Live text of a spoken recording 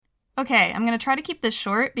Okay, I'm going to try to keep this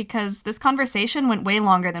short because this conversation went way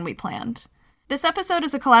longer than we planned. This episode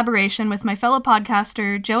is a collaboration with my fellow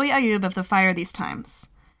podcaster, Joey Ayoub of The Fire These Times.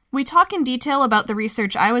 We talk in detail about the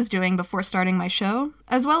research I was doing before starting my show,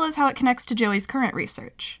 as well as how it connects to Joey's current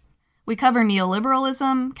research. We cover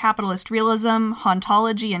neoliberalism, capitalist realism,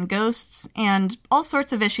 hauntology and ghosts, and all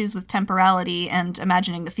sorts of issues with temporality and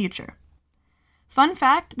imagining the future. Fun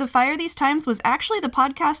fact, The Fire These Times was actually the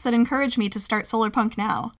podcast that encouraged me to start Solarpunk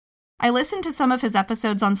Now. I listened to some of his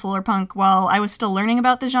episodes on Solarpunk while I was still learning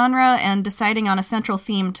about the genre and deciding on a central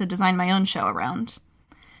theme to design my own show around.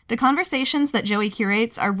 The conversations that Joey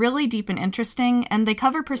curates are really deep and interesting, and they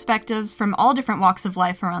cover perspectives from all different walks of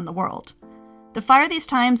life around the world. The Fire These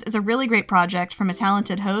Times is a really great project from a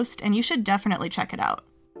talented host, and you should definitely check it out.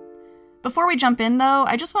 Before we jump in, though,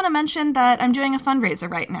 I just want to mention that I'm doing a fundraiser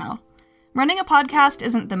right now. Running a podcast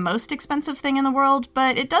isn't the most expensive thing in the world,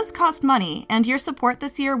 but it does cost money, and your support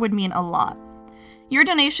this year would mean a lot. Your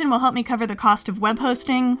donation will help me cover the cost of web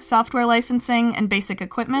hosting, software licensing, and basic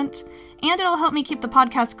equipment, and it'll help me keep the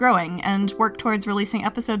podcast growing and work towards releasing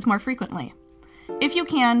episodes more frequently. If you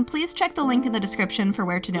can, please check the link in the description for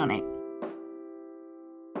where to donate.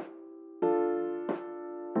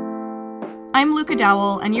 I'm Luca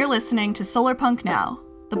Dowell, and you're listening to Solarpunk Now,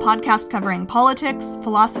 the podcast covering politics,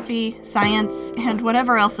 philosophy, science, and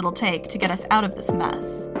whatever else it'll take to get us out of this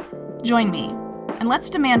mess. Join me, and let's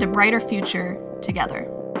demand a brighter future together.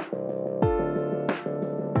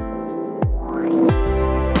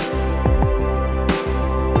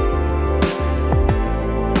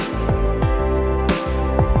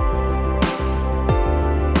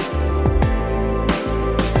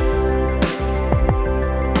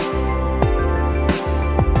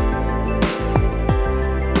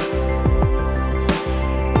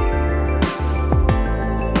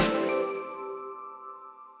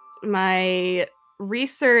 My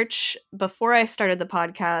research before I started the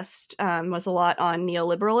podcast was a lot on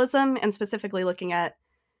neoliberalism and specifically looking at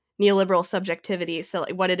neoliberal subjectivity. So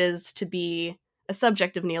like what it is to be a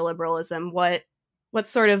subject of neoliberalism, what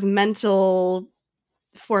sort of mental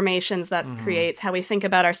formations that creates, how we think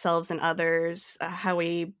about ourselves and others, how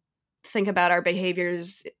we think about our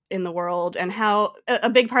behaviors in the world, and how a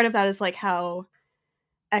big part of that is like how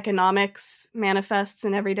economics manifests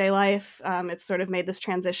in everyday life. It's sort of made this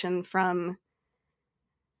transition from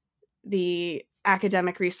the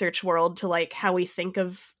academic research world to like how we think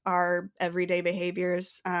of our everyday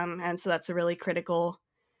behaviors. And so that's a really critical,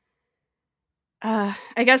 I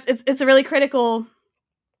guess it's a really critical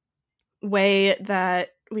way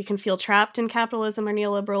that we can feel trapped in capitalism or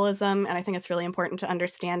neoliberalism. And I think it's really important to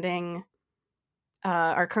understanding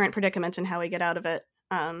our current predicament and how we get out of it.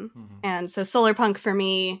 And so Solarpunk for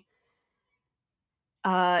me,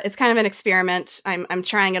 it's kind of an experiment. I'm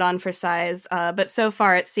trying it on for size, but so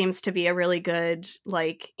far it seems to be a really good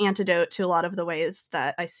like antidote to a lot of the ways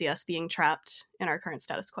that I see us being trapped in our current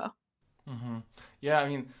status quo. Yeah, I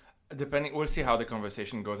mean, we'll see how the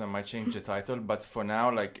conversation goes. I might change the title, but for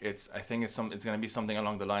now, like I think it's going to be something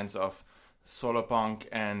along the lines of Solarpunk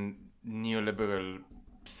and neoliberal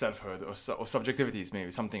selfhood or subjectivities,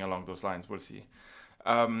 maybe something along those lines. We'll see.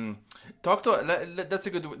 Talk to that's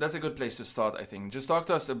a good place to start. I think just talk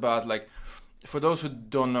to us about, like, for those who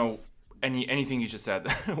don't know anything you just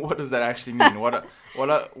said, what does that actually mean? what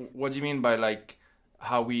do you mean by like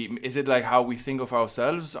how we think of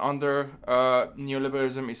ourselves under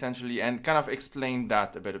neoliberalism essentially, and kind of explain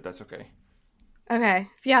that a bit if that's okay. Okay,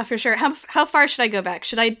 yeah, for sure. How far should I go back?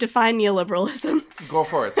 Should I define neoliberalism? Go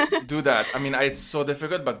for it. Do that. I mean, it's so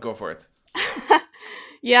difficult, but go for it.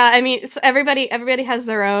 Yeah, I mean, so everybody has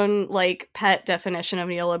their own like pet definition of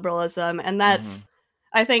neoliberalism, and that's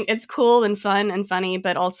I think it's cool and fun and funny,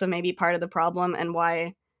 but also maybe part of the problem and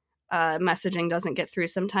why messaging doesn't get through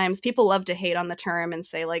sometimes. People love to hate on the term and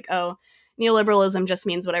say like, "Oh, neoliberalism just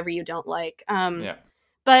means whatever you don't like." Yeah.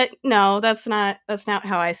 But no, that's not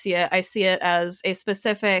how I see it. I see it as a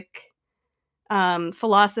specific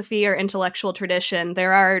philosophy or intellectual tradition.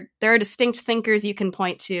 There are distinct thinkers you can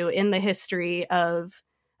point to in the history of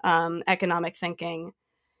economic thinking,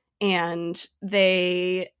 and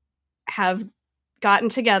they have gotten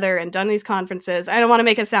together and done these conferences. I don't want to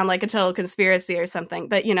make it sound like a total conspiracy or something,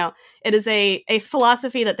 but it is a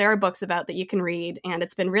philosophy that there are books about that you can read, and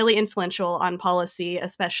it's been really influential on policy,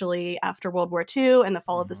 especially after World War II and the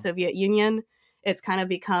fall of the Soviet Union. It's kind of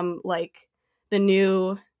become like the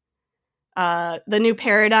new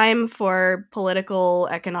paradigm for political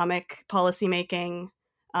economic policymaking.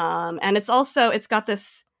 And it's got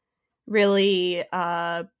this really,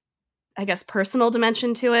 I guess, personal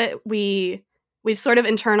dimension to it. We've sort of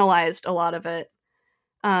internalized a lot of it.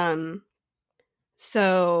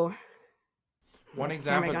 So One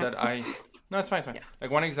example that I no, it's fine, it's fine. Yeah.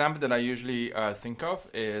 Like one example that I usually think of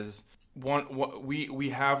is we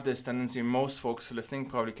have this tendency. Most folks listening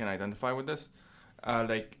probably can identify with this.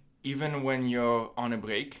 Like even when you're on a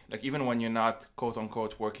break, like even when you're not quote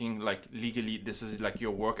unquote working, like legally, this is like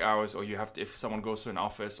your work hours, or you have to, if someone goes to an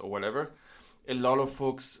office or whatever. A lot of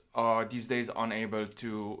folks are these days unable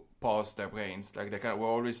to pause their brains. Like we're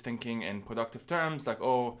always thinking in productive terms, like,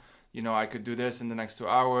 oh, I could do this in the next 2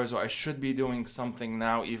 hours, or I should be doing something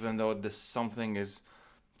now, even though this something is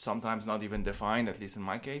sometimes not even defined, at least in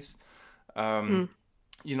my case.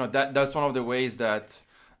 That's one of the ways that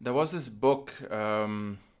there was this book.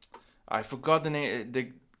 I forgot the name.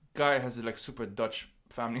 The guy has a super Dutch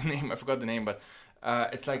family name. I forgot the name, but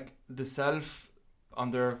it's like the self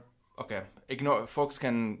under. Okay, ignore. Folks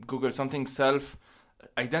can Google something self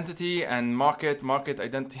identity and market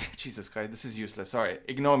identity. Jesus Christ, this is useless. Sorry,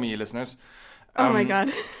 ignore me, listeners. Oh my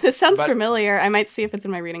God, this sounds familiar. I might see if it's in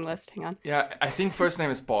my reading list. Hang on. Yeah, I think first name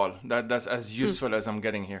is Paul. That's as useful as I'm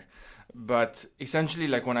getting here. But essentially,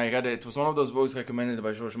 like when I read it, it was one of those books recommended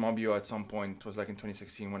by Georges Monbiot at some point. It was like in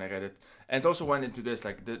 2016 when I read it, and it also went into this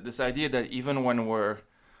this idea that even when we're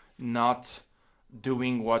not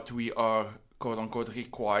doing what we are quote unquote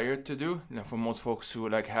required to do, for most folks who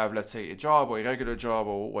have, let's say, a job or a regular job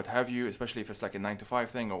or what have you, especially if it's like a 9-to-5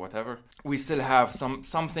 thing or whatever, we still have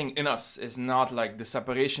something in us. Is not like the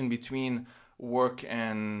separation between work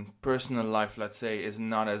and personal life, let's say, is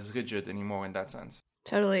not as rigid anymore in that sense.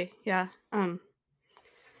 Totally, yeah. I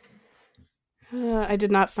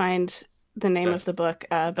did not find the name of the book,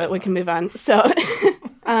 but we can move on. So,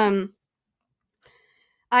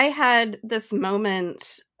 I had this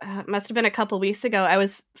moment. Must have been a couple weeks ago. I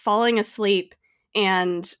was falling asleep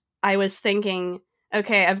and I was thinking,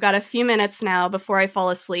 okay, I've got a few minutes now before I fall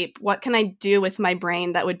asleep. What can I do with my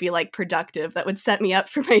brain that would be productive, that would set me up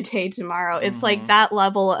for my day tomorrow? It's like that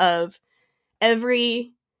level of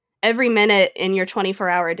every minute in your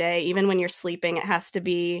 24-hour day, even when you're sleeping, it has to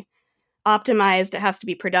be optimized. It has to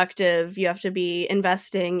be productive. You have to be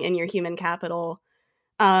investing in your human capital.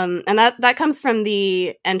 And that comes from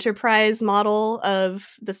the enterprise model of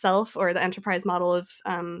the self, or the enterprise model of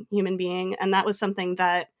human being. And that was something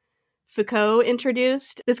that Foucault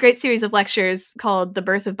introduced. This great series of lectures called The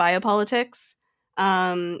Birth of Biopolitics.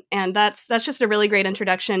 And that's just a really great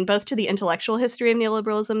introduction, both to the intellectual history of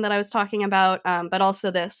neoliberalism that I was talking about, but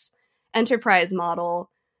also this enterprise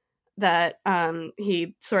model that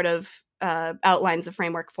he sort of outlines a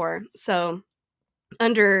framework for. So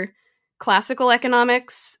under classical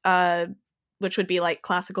economics, which would be like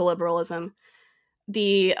classical liberalism,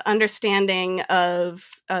 the understanding of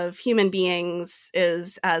human beings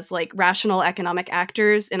is as rational economic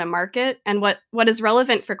actors in a market. And what is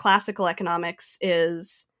relevant for classical economics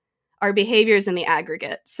is our behaviors in the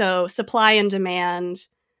aggregate. So supply and demand,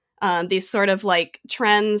 these sort of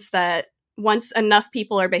trends that once enough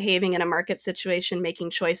people are behaving in a market situation,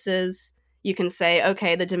 making choices, you can say,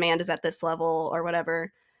 okay, the demand is at this level or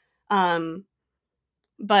whatever.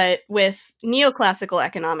 But with neoclassical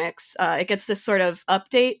economics, it gets this sort of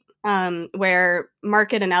update where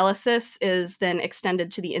market analysis is then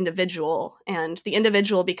extended to the individual, and the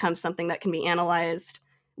individual becomes something that can be analyzed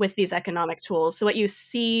with these economic tools. So what you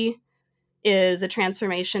see is a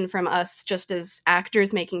transformation from us just as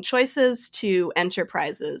actors making choices to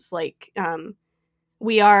enterprises.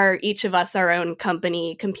 We are, each of us, our own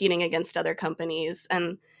company competing against other companies.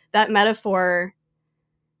 And that metaphor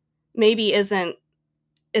maybe isn't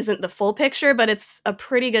the full picture, but it's a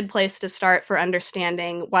pretty good place to start for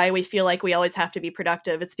understanding why we feel like we always have to be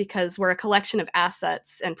productive. It's because we're a collection of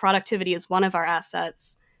assets, and productivity is one of our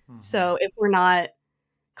assets. Mm-hmm. So if we're not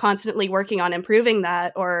constantly working on improving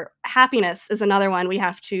that, or happiness is another one, we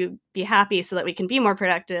have to be happy so that we can be more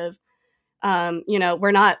productive.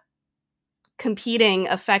 We're not competing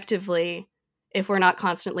effectively if we're not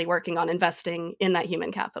constantly working on investing in that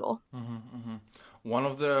human capital. Mm-hmm, mm-hmm. One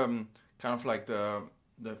of the kind of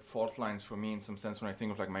the fault lines for me in some sense when I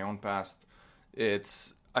think of my own past,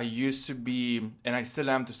 it's I used to be, and I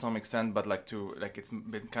still am to some extent, but it's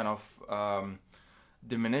been kind of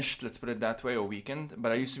diminished, let's put it that way, or weakened.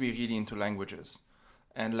 But I used to be really into languages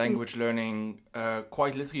and language learning,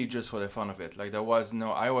 quite literally just for the fun of it. I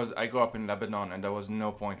grew up in Lebanon, and there was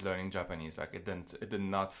no point learning Japanese. It did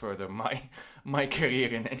not further my career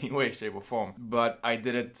in any way, shape, or form. But I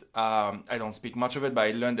did it. I don't speak much of it, but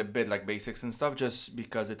I learned a bit basics and stuff just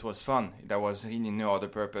because it was fun. There was really no other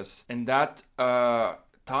purpose. And that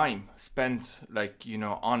time spent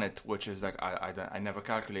on it, which is I never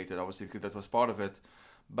calculated, obviously, because that was part of it.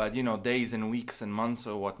 But days and weeks and months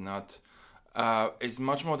or whatnot. It's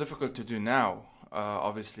much more difficult to do now.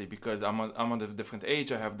 obviously, because I'm on a different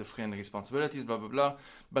age, I have different responsibilities, blah, blah, blah.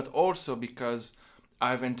 But also because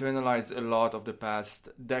I've internalized a lot of the past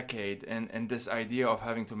decade and this idea of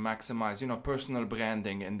having to maximize, personal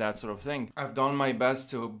branding and that sort of thing. I've done my best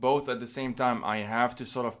to both at the same time, I have to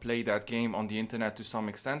sort of play that game on the internet to some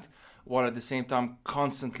extent, while at the same time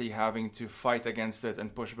constantly having to fight against it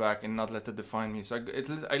and push back and not let it define me. So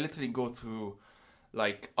I literally go through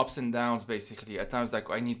like ups and downs basically. At times like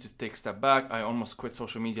I need to take a step back. I almost quit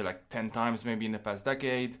social media like 10 times maybe in the past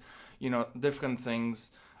decade, different things.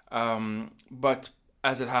 But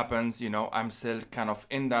as it happens, I'm still kind of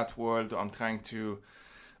in that world. I'm trying to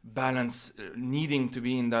balance needing to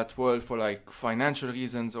be in that world for like financial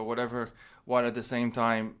reasons or whatever, while at the same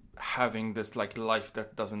time having this like life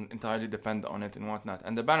that doesn't entirely depend on it and whatnot.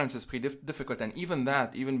 And the balance is pretty difficult. And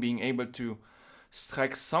even being able to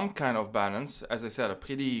strike some kind of balance, as I said, a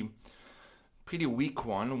pretty weak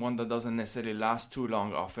one that doesn't necessarily last too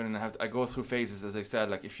long often. And I go through phases, as I said,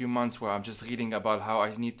 like a few months where I'm just reading about how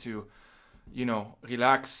I need to,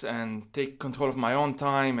 relax and take control of my own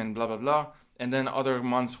time and blah, blah, blah. And then other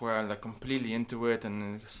months where I'm like completely into it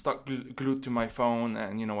and stuck glued to my phone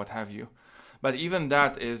and, what have you. But even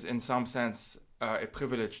that is, in some sense, a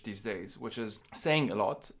privilege these days, which is saying a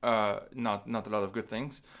lot, not a lot of good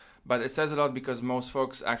things. But it says a lot because most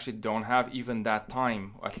folks actually don't have even that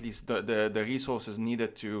time, or at least the resources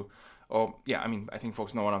needed to, I think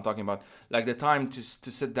folks know what I'm talking about, like the time to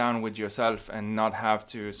sit down with yourself and not have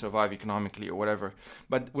to survive economically or whatever.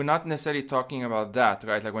 But we're not necessarily talking about that,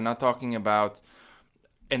 right? Like we're not talking about,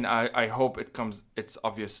 and I hope it's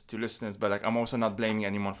obvious to listeners, but like I'm also not blaming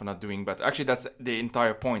anyone for not doing better. Actually, that's the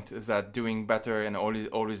entire point, is that doing better and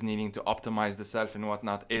always needing to optimize the self and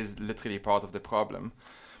whatnot is literally part of the problem.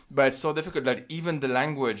 But it's so difficult that even the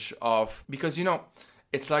language of, because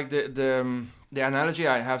it's like the analogy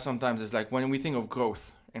I have sometimes is like when we think of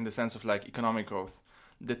growth in the sense of like economic growth,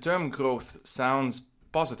 the term growth sounds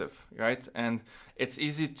positive, right? And it's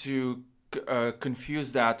easy to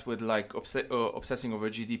confuse that with like obsessing over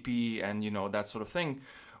GDP and that sort of thing,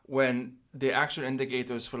 when the actual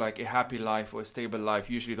indicators for like a happy life or a stable life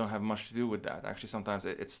usually don't have much to do with that. Actually, sometimes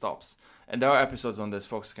it stops. And there are episodes on this.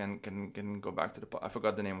 Folks can go back to I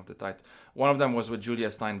forgot the name of the title. One of them was with Julia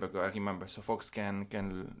Steinberger, I remember. So folks can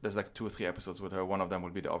there's like 2 or 3 episodes with her. One of them will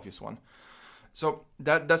be the obvious one. So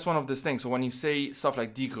that's one of those things. So when you say stuff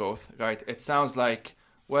like degrowth, right, it sounds like,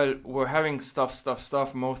 well, we're having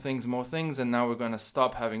stuff, more things, and now we're going to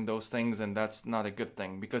stop having those things, and that's not a good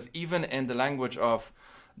thing. Because even in the language of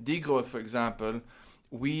degrowth, for example,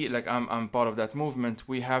 we, like I'm part of that movement,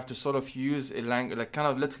 we have to sort of use a language, like kind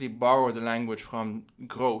of literally borrow the language from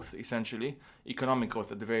growth, essentially, economic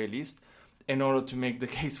growth at the very least, in order to make the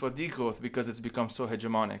case for degrowth, because it's become so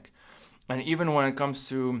hegemonic. And even when it comes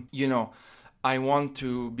to, I want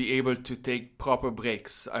to be able to take proper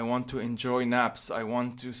breaks. I want to enjoy naps. I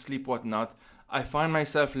want to sleep, whatnot. I find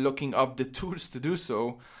myself looking up the tools to do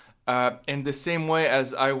so in the same way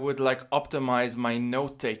as I would like optimize my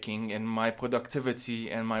note-taking and my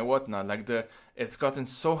productivity and my whatnot. Like it's gotten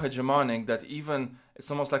so hegemonic that even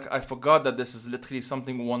it's almost like I forgot that this is literally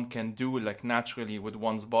something one can do like naturally with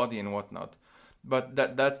one's body and whatnot. But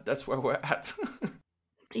that's where we're at.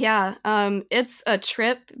 Yeah, it's a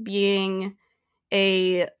trip being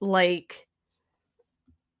a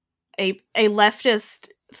leftist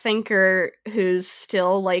thinker who's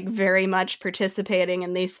still like very much participating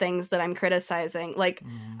in these things that I'm criticizing. Like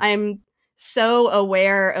I'm so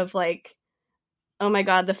aware of like, oh my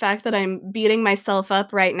god, the fact that I'm beating myself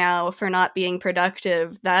up right now for not being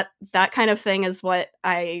productive, that kind of thing is what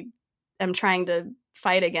I am trying to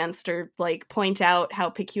fight against, or like point out how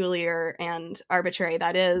peculiar and arbitrary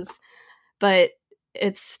that is. But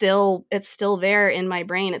it's still there in my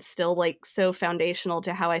brain. It's still like so foundational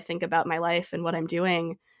to how I think about my life and what I'm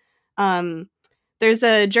doing. There's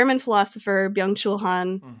a German philosopher, Byung-Chul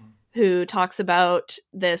Han, who talks about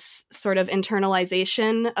this sort of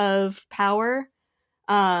internalization of power.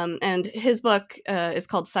 And his book is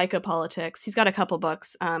called Psychopolitics. He's got a couple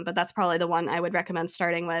books, but that's probably the one I would recommend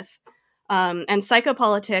starting with. And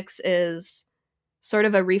Psychopolitics is sort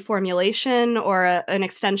of a reformulation or an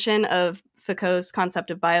extension of Foucault's concept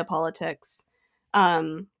of biopolitics.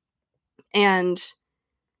 And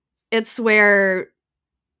it's where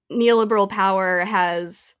neoliberal power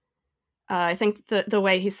has, I think the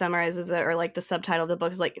way he summarizes it, or like the subtitle of the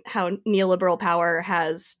book, is like how neoliberal power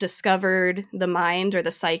has discovered the mind or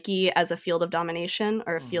the psyche as a field of domination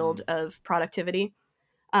or a field of productivity.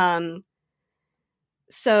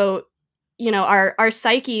 So, our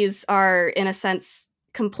psyches are, in a sense,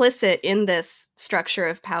 complicit in this structure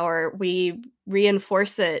of power, we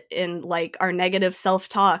reinforce it in like our negative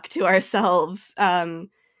self-talk to ourselves.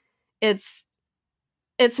 It's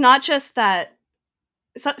not just that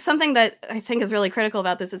something that I think is really critical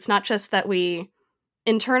about this. It's not just that we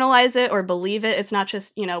internalize it or believe it. It's not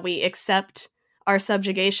just, we accept our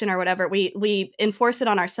subjugation or whatever. We enforce it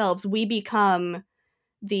on ourselves. We become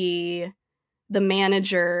the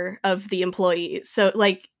manager of the employees. So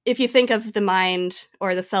like if you think of the mind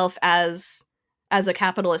or the self as a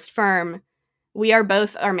capitalist firm, we are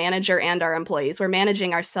both our manager and our employees. We're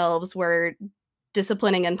managing ourselves. We're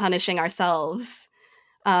disciplining and punishing ourselves.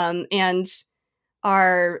 And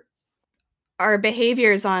our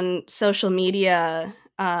behaviors on social media,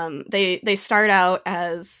 they start out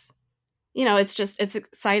as, it's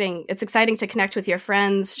exciting. It's exciting to connect with your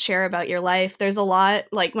friends, share about your life. There's a lot,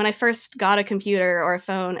 like when I first got a computer or a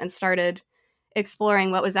phone and started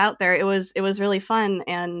exploring what was out there, it was really fun.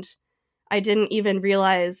 And I didn't even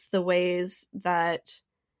realize the ways that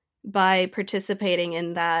by participating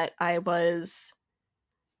in that, I was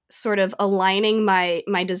sort of aligning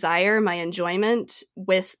my desire, my enjoyment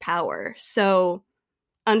with power. So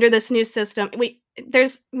under this new system,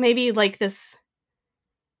 there's maybe like this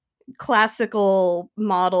classical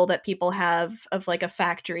model that people have of like a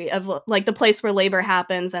factory, of like the place where labor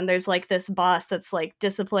happens, and there's like this boss that's like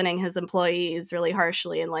disciplining his employees really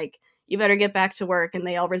harshly and like, you better get back to work, and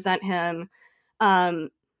they all resent him.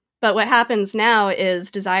 But what happens now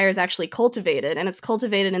is desire is actually cultivated, and it's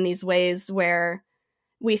cultivated in these ways where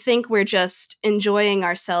we think we're just enjoying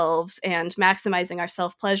ourselves and maximizing our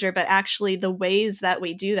self-pleasure, but actually the ways that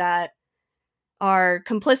we do that are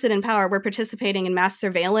complicit in power. We're participating in mass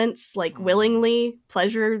surveillance, like willingly,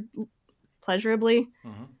 pleasurably.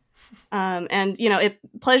 And,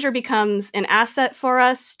 pleasure becomes an asset for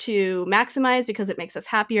us to maximize because it makes us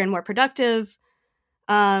happier and more productive.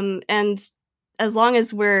 And as long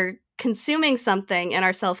as we're consuming something in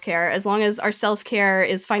our self-care, as long as our self-care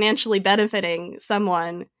is financially benefiting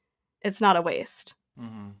someone, it's not a waste.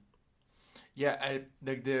 Mm-hmm. Yeah,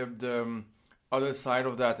 the other side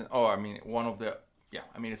of that, it's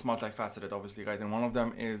multifaceted, obviously, right? And one of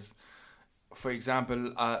them is, for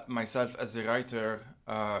example, myself as a writer,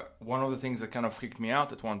 one of the things that kind of freaked me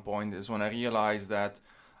out at one point is when I realized that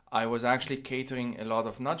I was actually catering a lot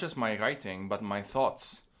of not just my writing, but my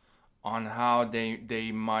thoughts on how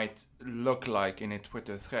they might look like in a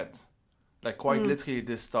Twitter thread. Like quite literally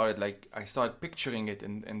this started, like I started picturing it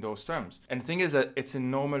in those terms. And the thing is that it's a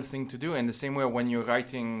normal thing to do. In the same way when you're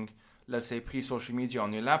writing, let's say pre-social media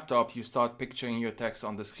on your laptop, you start picturing your text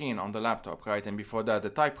on the screen on the laptop, right? And before that, the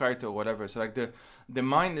typewriter or whatever. So like the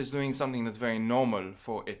mind is doing something that's very normal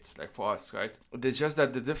for it, like for us, right? It's just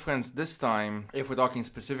that the difference this time, if we're talking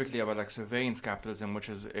specifically about like surveillance capitalism, which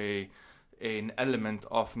is an element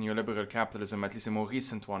of neoliberal capitalism, at least a more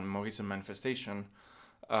recent manifestation,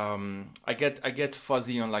 I get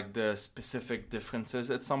fuzzy on like the specific differences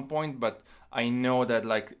at some point, but I know that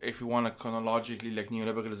like if you want to chronologically, like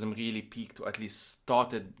neoliberalism really peaked, or at least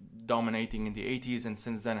started dominating in the 80s, and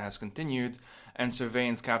since then has continued. And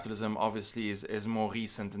surveillance capitalism obviously is more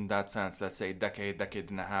recent in that sense, let's say decade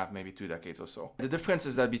and a half, maybe 2 decades or so. The difference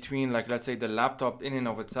is that between like, let's say the laptop in and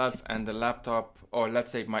of itself and the laptop, or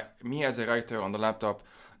let's say me as a writer on the laptop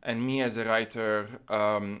and me as a writer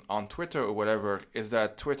on Twitter or whatever, is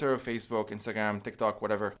that Twitter, Facebook, Instagram, TikTok,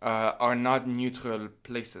 whatever, are not neutral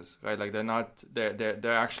places, right? Like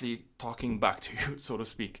they're actually talking back to you, so to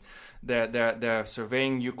speak. They're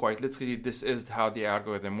surveying you quite literally. This is how the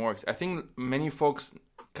algorithm works. I think many folks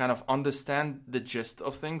kind of understand the gist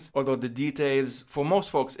of things, although the details for most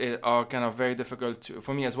folks are kind of very difficult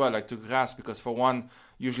for me as well, like to grasp, because for one,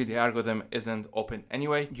 usually the algorithm isn't open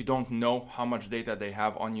anyway. You don't know how much data they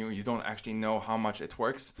have on you. You don't actually know how much it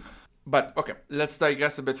works. But okay, let's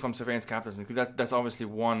digress a bit from surveillance capitalism, because that's obviously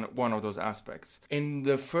one of those aspects. In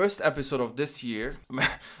the first episode of this year,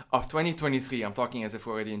 of 2023, I'm talking as if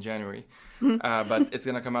we're already in January, but it's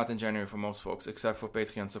going to come out in January for most folks, except for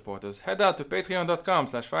Patreon supporters. Head out to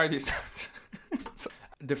patreon.com/Fridays.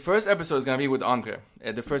 The first episode is going to be with Andre.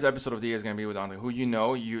 The first episode of the year is going to be with Andre, who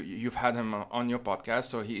you've had him on your podcast.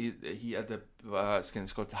 So he has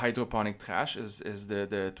it's called Hydroponic Trash is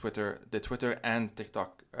the Twitter and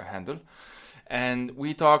TikTok handle. And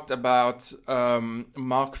we talked about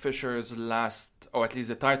Mark Fisher's last, or at least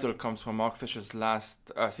the title comes from Mark Fisher's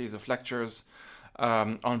last series of lectures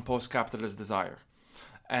on post-capitalist desire.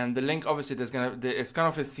 And the link, obviously, it's kind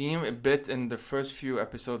of a theme a bit in the first few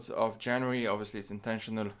episodes of January. Obviously, it's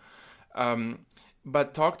intentional.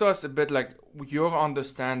 But talk to us a bit, like your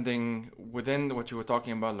understanding within what you were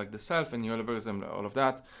talking about, like the self and neoliberalism, all of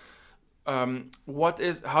that.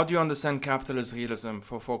 How do you understand capitalist realism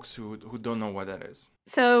for folks who don't know what that is?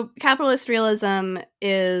 So capitalist realism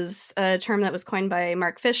is a term that was coined by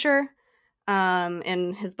Mark Fisher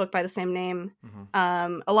in his book by the same name.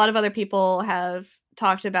 A lot of other people have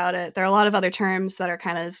talked about it. There are a lot of other terms that are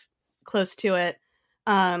kind of close to it.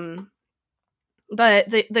 But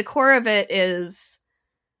the core of it is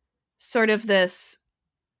sort of this,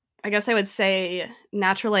 I guess I would say,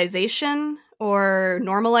 naturalization or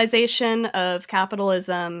normalization of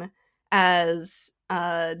capitalism as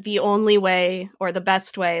the only way or the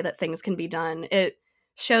best way that things can be done. It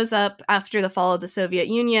shows up after the fall of the Soviet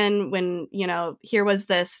Union when, here was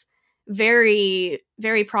this very,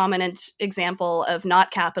 very prominent example of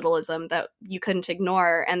not capitalism that you couldn't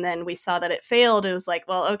ignore. And then we saw that it failed. It was like,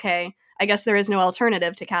 well, okay, I guess there is no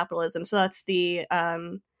alternative to capitalism. So that's the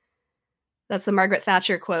Margaret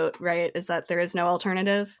Thatcher quote, right? Is that there is no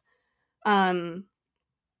alternative. So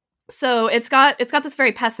it's got this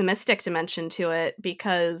very pessimistic dimension to it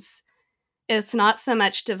because it's not so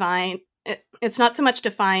much defined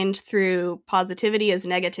through positivity as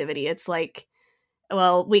negativity. It's like,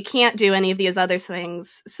 well, we can't do any of these other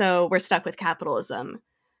things, so we're stuck with capitalism.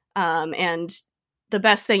 And the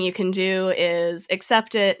best thing you can do is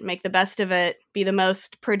accept it, make the best of it, be the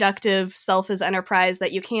most productive self as enterprise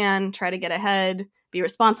that you can, try to get ahead, be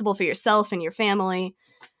responsible for yourself and your family.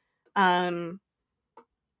 But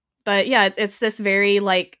yeah, it's this very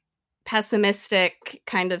like pessimistic,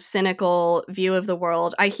 kind of cynical view of the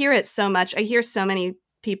world. I hear it so much. I hear so many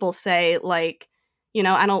people say like,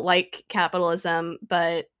 I don't like capitalism,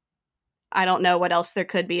 but I don't know what else there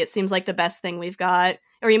could be. It seems like the best thing we've got.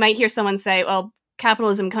 Or you might hear someone say, well,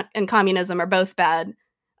 capitalism and communism are both bad,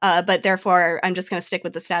 but therefore I'm just going to stick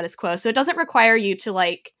with the status quo. So it doesn't require you to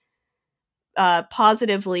like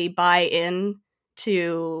positively buy in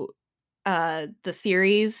to the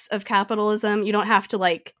theories of capitalism. You don't have to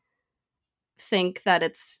like think that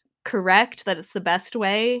it's correct, that it's the best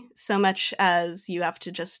way, so much as you have to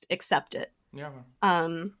just accept it. Yeah.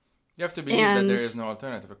 You have to believe that there is no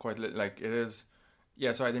alternative. Like it is.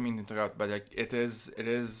 Yeah, so I didn't mean to interrupt, but like it is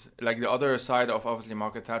like the other side of obviously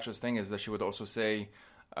Margaret Thatcher's thing is that she would also say,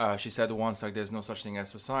 she said once, like there's no such thing as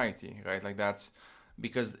society, right? Like that's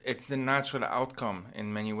because it's the natural outcome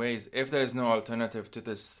in many ways. If there's no alternative to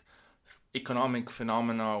this economic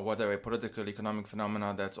phenomena, whether a political economic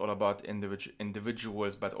phenomena that's all about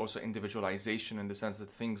individuals, but also individualization in the sense that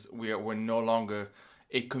we're no longer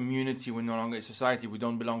a community, we're no longer a society, we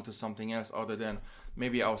don't belong to something else other than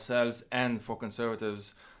maybe ourselves, and for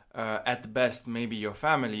conservatives, at best, maybe your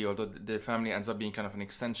family, although the family ends up being kind of an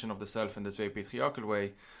extension of the self in this very patriarchal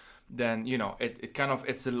way, then,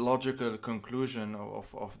 it's a logical conclusion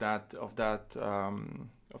of that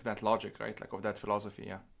logic, right? Like of that philosophy,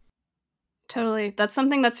 yeah. Totally. That's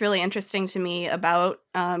something that's really interesting to me about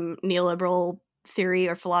neoliberal theory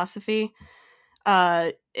or philosophy.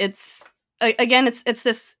 It's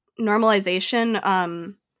this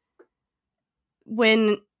normalization.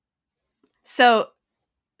 When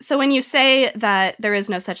you say that there is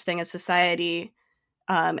no such thing as society,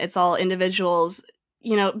 it's all individuals.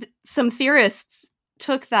 Some theorists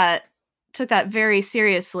took that very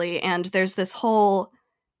seriously, and there's this whole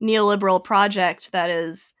neoliberal project that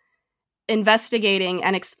is investigating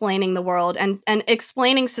and explaining the world and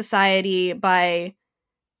explaining society by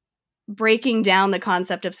breaking down the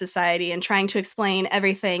concept of society and trying to explain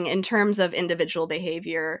everything in terms of individual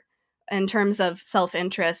behavior, in terms of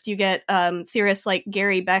self-interest. You get theorists like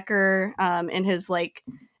Gary Becker in his like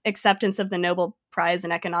acceptance of the Nobel Prize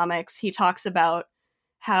in economics. He talks about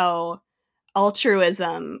how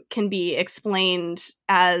altruism can be explained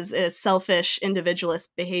as a selfish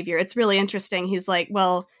individualist behavior. It's really interesting. He's like,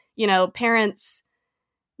 well, parents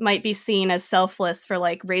might be seen as selfless for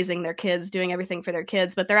like raising their kids, doing everything for their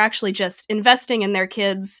kids, but they're actually just investing in their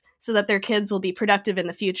kids so that their kids will be productive in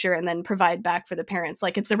the future and then provide back for the parents.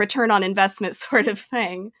 Like it's a return on investment sort of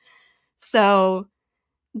thing. So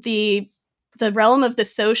the realm of the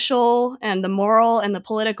social and the moral and the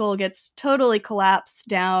political gets totally collapsed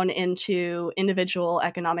down into individual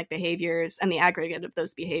economic behaviors and the aggregate of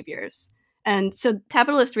those behaviors. And so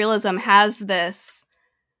capitalist realism has this,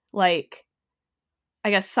 like,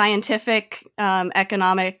 I guess, scientific,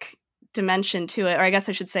 economic dimension to it, or I guess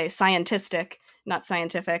I should say scientistic, not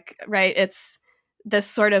scientific, right? It's this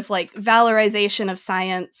sort of like valorization of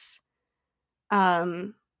science,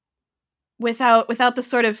 without the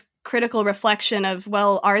sort of critical reflection of,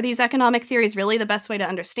 well, are these economic theories really the best way to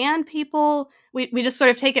understand people? We just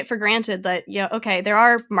sort of take it for granted that, okay, there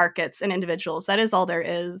are markets and individuals. That is all there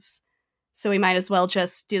is. So we might as well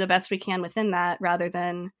just do the best we can within that rather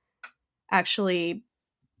than actually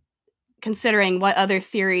considering what other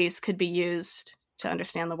theories could be used to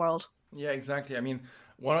understand the world. Yeah, exactly. I mean,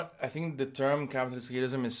 I think the term capitalist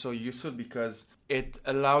realism is so useful because it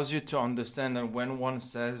allows you to understand that when one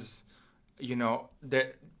says,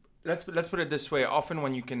 that let's put it this way. Often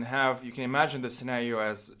when you can imagine the scenario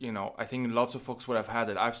as, I think lots of folks would have had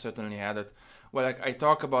it. I've certainly had it. Well, like I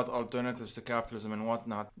talk about alternatives to capitalism and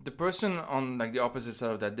whatnot. The person on like the opposite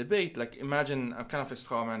side of that debate, like imagine I'm kind of a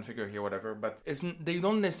straw man figure here, whatever, but they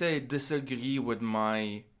don't necessarily disagree with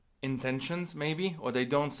my intentions, maybe, or they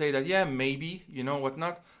don't say that, yeah, maybe,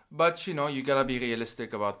 whatnot. But you gotta be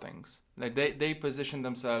realistic about things. Like they position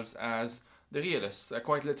themselves as the realists,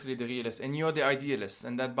 quite literally the realists, and you're the idealist,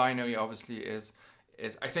 and that binary obviously is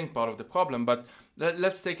I think part of the problem. But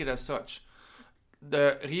let's take it as such.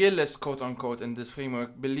 The realists, quote unquote, in this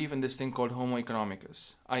framework believe in this thing called Homo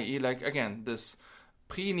economicus, i.e., like again, this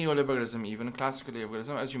pre-neoliberalism, even classical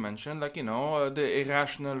liberalism, as you mentioned, like the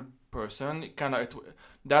irrational person,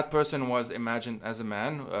 that person was imagined as a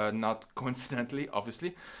man, not coincidentally,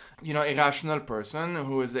 obviously, irrational person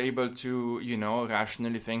who is able to,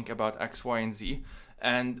 rationally think about X, Y, and Z,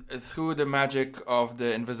 and through the magic of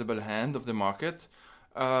the invisible hand of the market,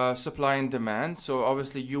 supply and demand. So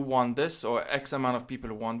obviously you want this, or X amount of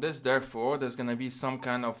people want this, therefore there's going to be some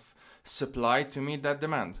kind of supply to meet that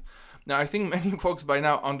demand. Now, I think many folks by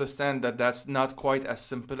now understand that that's not quite as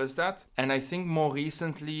simple as that. And I think more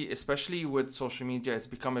recently, especially with social media, it's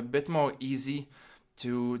become a bit more easy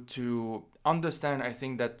to understand, I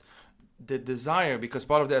think, that the desire, because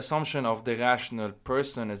part of the assumption of the rational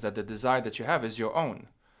person is that the desire that you have is your own.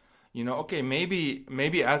 Okay,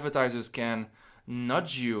 maybe advertisers can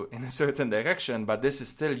nudge you in a certain direction, but this is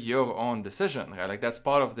still your own decision, right? Like that's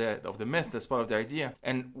part of the myth, that's part of the idea.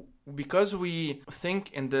 And because we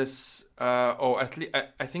think in this, or at least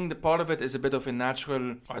I think the part of it is a bit of a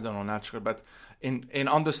natural, but in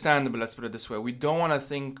understandable, let's put it this way. We don't want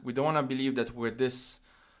to believe that we're this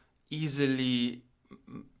easily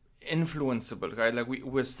influenceable, right? Like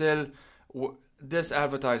we're still, this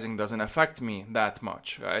advertising doesn't affect me that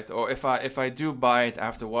much, right? Or if I do buy it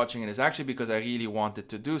after watching it, it's actually because I really wanted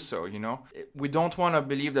to do so, We don't want to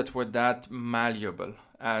believe that we're that malleable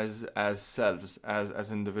as selves,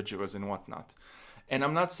 as individuals and whatnot. And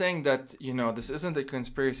I'm not saying that, this isn't a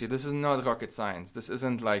conspiracy. This is not rocket science. This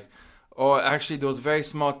isn't like, actually those very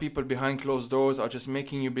smart people behind closed doors are just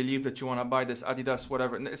making you believe that you want to buy this Adidas,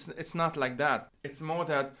 whatever. It's not like that. It's more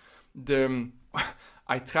that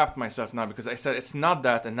I trapped myself now because I said it's not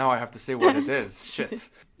that, and now I have to say what it is. Shit.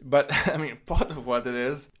 But I mean, part of what it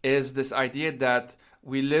is this idea that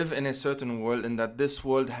we live in a certain world and that this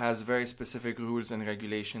world has very specific rules and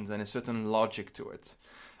regulations and a certain logic to it.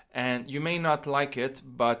 And you may not like it,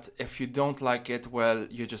 but if you don't like it, well,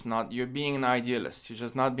 you're being an idealist. You're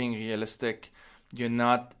just not being realistic. You're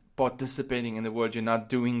not participating in the world. You're not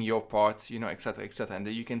doing your part, etc., etc. And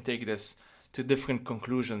you can take this to different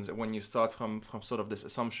conclusions when you start from sort of this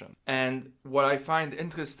assumption. And what I find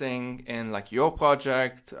interesting in like your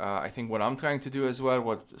project, I think what I'm trying to do as well,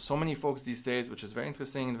 what so many folks these days, which is very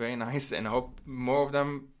interesting and very nice, and I hope more of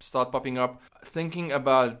them start popping up, thinking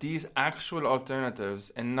about these actual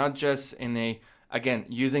alternatives and not just again,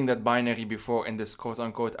 using that binary before in this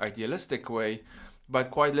quote-unquote idealistic way,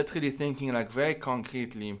 but quite literally thinking like very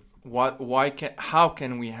concretely, how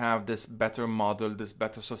can we have this better model, this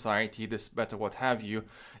better society, this better what have you,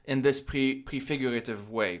 in this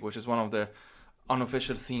prefigurative way, which is one of the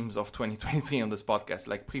unofficial themes of 2023 on this podcast,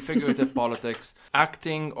 like prefigurative politics,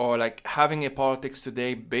 acting or like having a politics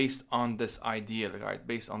today based on this ideal, right?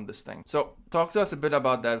 Based on this thing. So talk to us a bit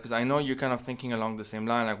about that, because I know you're kind of thinking along the same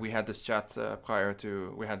line. Like we had this chat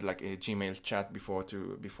we had like a Gmail chat before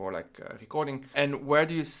recording. And where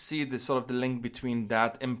do you see the sort of the link between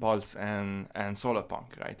that impulse and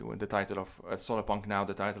solarpunk, right? With the title of solarpunk now,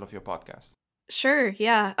 the title of your podcast. Sure.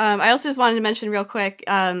 Yeah. I also just wanted to mention real quick,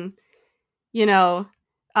 how you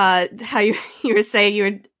were saying you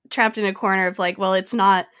were trapped in a corner of like, well, it's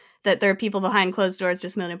not that there are people behind closed doors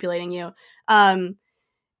just manipulating you.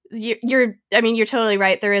 You're totally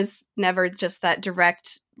right. There is never just that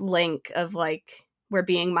direct link of like, we're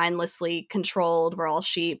being mindlessly controlled. We're all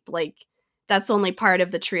sheep. Like that's only part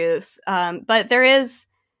of the truth. But there is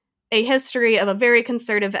a history of a very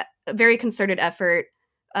concerted effort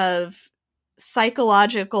of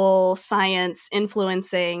psychological science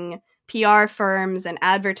influencing PR firms and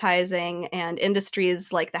advertising and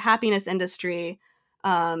industries like the happiness industry,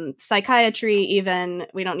 psychiatry even.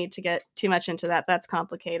 We don't need to get too much into that. That's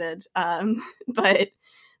complicated. But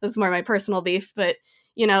that's more my personal beef. But,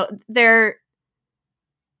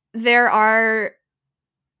 there are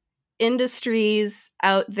industries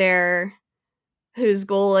out there whose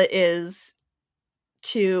goal it is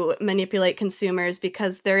to manipulate consumers,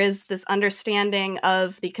 because there is this understanding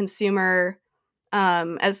of the consumer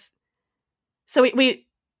as so we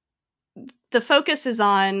the focus is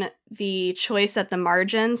on the choice at the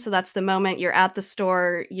margin. So that's the moment you're at the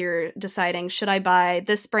store, you're deciding, should I buy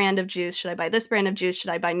this brand of juice? Should I buy this brand of juice? Should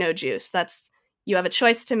I buy no juice? You have a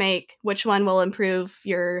choice to make. Which one will improve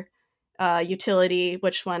your utility?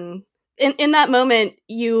 Which one? In that moment,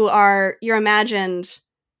 you're imagined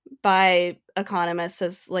by economists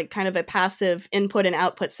as like kind of a passive input and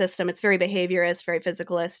output system. It's very behaviorist, very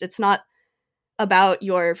physicalist. It's not about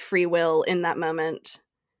your free will in that moment.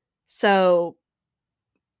 So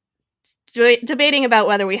debating about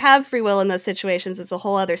whether we have free will in those situations is a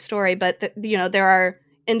whole other story, but there are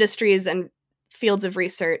industries and fields of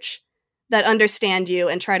research that understand you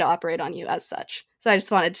and try to operate on you as such. So I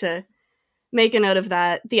just wanted to make a note of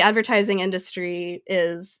that. The advertising industry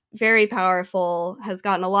is very powerful, has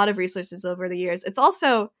gotten a lot of resources over the years. It's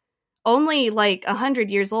also only like 100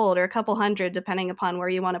 years old, or a couple hundred, depending upon where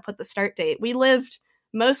you want to put the start date. We lived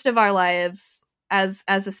most of our lives as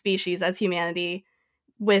a species, as humanity,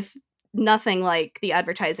 with nothing like the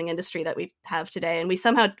advertising industry that we have today. And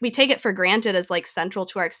we take it for granted as like central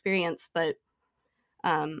to our experience. But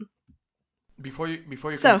before you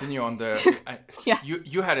continue on the yeah.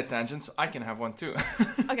 you had a tangent, so I can have one too.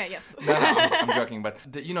 Okay, yes. No, I'm joking, but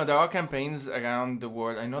there are campaigns around the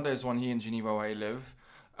world. I know there's one here in Geneva where I live,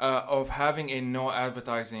 of having a no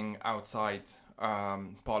advertising outside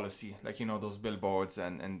policy, like those billboards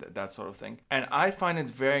and that sort of thing. And I find it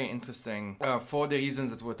very interesting for the reasons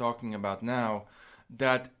that we're talking about now,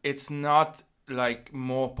 that it's not like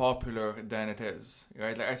more popular than it is,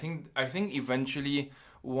 right? Like I think eventually,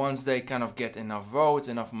 once they kind of get enough votes,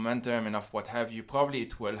 enough momentum, enough what have you, probably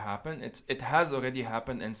it will happen. It has already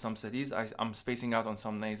happened in some cities. I'm spacing out on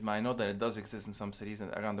some names, but I know that it does exist in some cities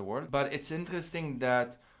around the world. But it's interesting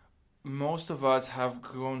that most of us have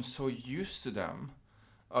grown so used to them,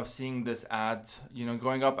 of seeing this ads.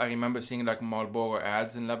 Growing up, I remember seeing like Marlboro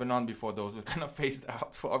ads in Lebanon before those were kind of phased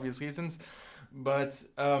out for obvious reasons. But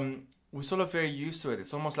we're sort of very used to it.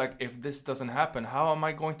 It's almost like, if this doesn't happen, how am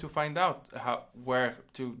I going to find out where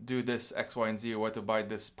to do this X, Y, and Z, or where to buy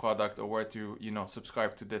this product, or where to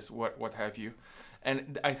subscribe to this, what have you?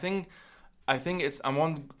 And I think I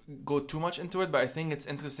won't go too much into it, but I think it's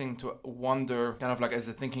interesting to wonder, kind of like as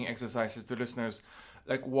a thinking exercises to listeners,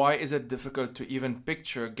 like, why is it difficult to even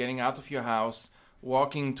picture getting out of your house,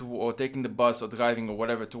 walking to, or taking the bus or driving or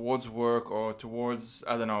whatever towards work, or towards,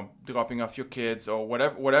 I don't know, dropping off your kids, or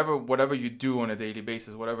whatever you do on a daily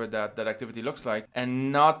basis, whatever that activity looks like,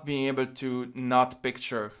 and not being able to not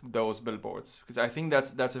picture those billboards? Because I think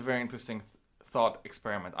that's a very interesting thought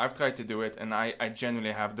experiment. I've tried to do it, and I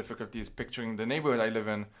genuinely have difficulties picturing the neighborhood I live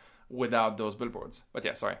in without those billboards. But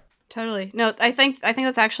yeah, sorry. Totally. No, I think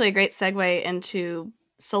that's actually a great segue into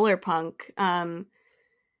solar punk.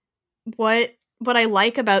 What I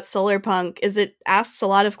like about solar punk is it asks a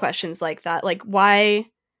lot of questions like that. Like, why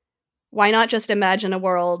not just imagine a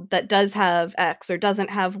world that does have X or doesn't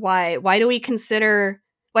have Y? Why do we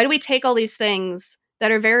take all these things that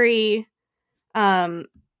are very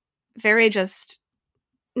very just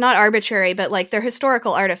not arbitrary, but like they're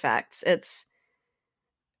historical artifacts.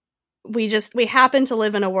 We happen to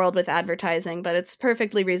live in a world with advertising, but it's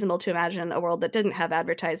perfectly reasonable to imagine a world that didn't have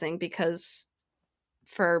advertising, because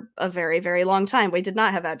for a very, very long time we did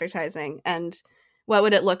not have advertising. And what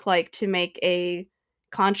would it look like to make a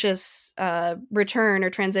conscious return or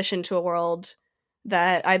transition to a world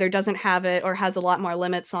that either doesn't have it or has a lot more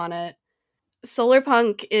limits on it?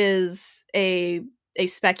 Solarpunk is a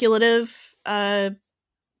speculative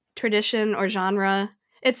tradition or genre.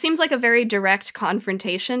 It seems like a very direct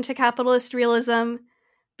confrontation to capitalist realism,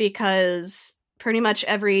 because pretty much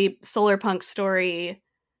every solarpunk story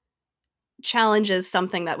challenges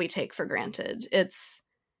something that we take for granted.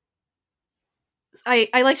 I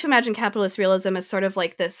like to imagine capitalist realism as sort of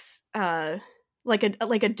like this like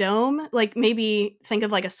a dome. Like, maybe think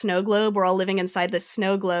of like a snow globe. We're all living inside this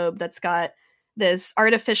snow globe that's got this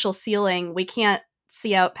artificial ceiling. We can't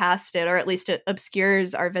see out past it, or at least it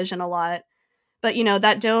obscures our vision a lot. But,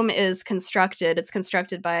 that dome is constructed. It's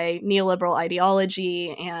constructed by neoliberal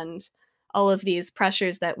ideology and all of these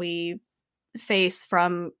pressures that we face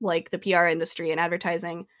from, like, the PR industry and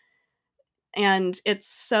advertising. And it's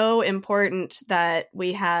so important that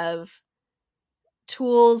we have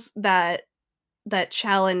tools that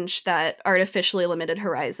challenge that artificially limited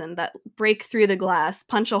horizon, that break through the glass,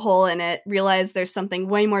 punch a hole in it, realize there's something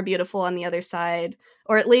way more beautiful on the other side,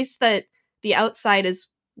 or at least that the outside is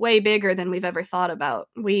way bigger than we've ever thought about.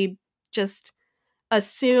 We just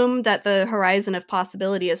assume that the horizon of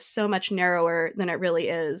possibility is so much narrower than it really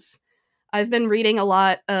is. I've been reading a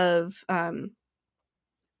lot of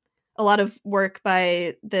work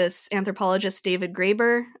by this anthropologist, David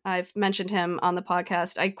Graeber. I've mentioned him on the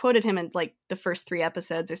podcast. I quoted him in like the first 3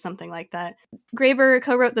 episodes or something like that. Graeber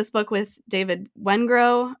co-wrote this book with David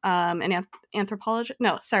Wengrow, an anthropologist.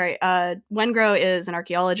 No, sorry. Wengrow is an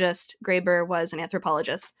archaeologist. Graeber was an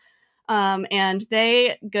anthropologist. And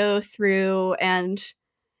they go through, and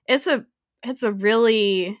it's a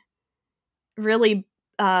really, really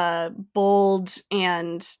bold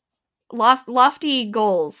and lofty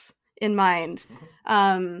goals in mind.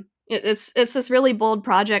 It's this really bold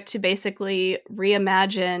project to basically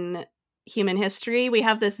reimagine human history. We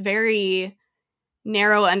have this very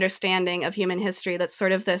narrow understanding of human history that's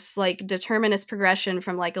sort of this like determinist progression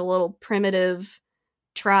from like a little primitive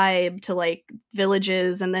tribe to like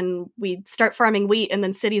villages, and then we start farming wheat, and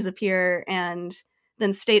then cities appear, and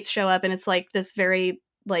then states show up, and it's like this very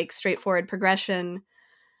like straightforward progression.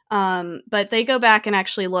 But they go back and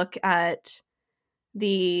actually look at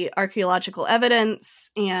the archaeological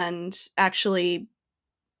evidence and actually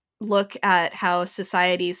look at how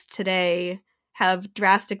societies today have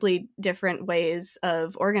drastically different ways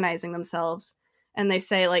of organizing themselves. And they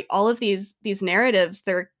say, like, all of these narratives,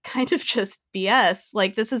 they're kind of just BS.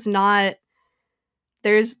 Like, this is not,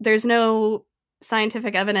 there's no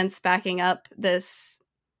scientific evidence backing up this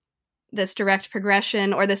direct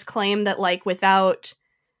progression, or this claim that, like, without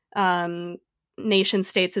nation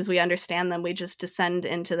states as we understand them, we just descend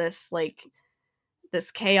into this, like,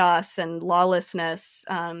 this chaos and lawlessness.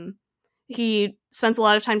 He spends a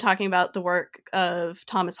lot of time talking about the work of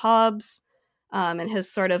Thomas Hobbes, and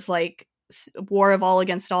his sort of, like, war of all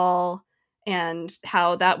against all, and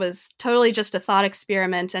how that was totally just a thought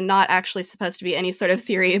experiment and not actually supposed to be any sort of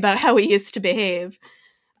theory about how we used to behave.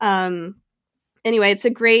 Anyway, it's a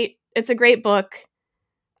great book.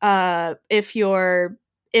 If you're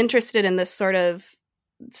interested in this sort of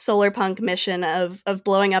solar punk mission of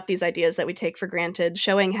blowing up these ideas that we take for granted,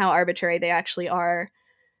 showing how arbitrary they actually are,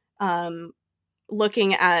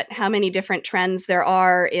 looking at how many different trends there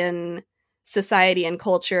are in society and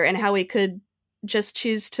culture, and how we could just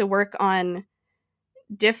choose to work on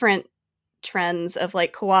different trends of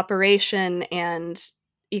like cooperation and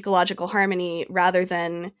ecological harmony, rather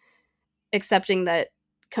than accepting that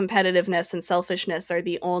competitiveness and selfishness are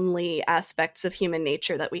the only aspects of human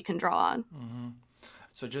nature that we can draw on. Mm-hmm.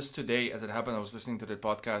 So just today, as it happened, I was listening to a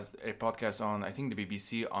podcast on, I think, the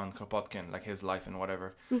BBC on Kropotkin, like his life and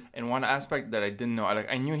whatever. And one aspect that I didn't know,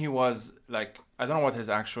 I knew he was like, I don't know what his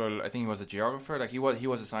actual, I think he was a geographer, like he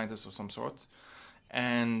was a scientist of some sort.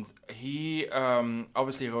 And he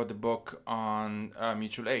obviously wrote the book on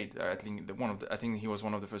mutual aid. I think he was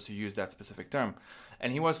one of the first to use that specific term.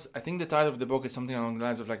 And I think the title of the book is something along the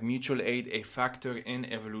lines of like mutual aid, a factor in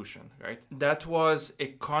evolution, right? That was a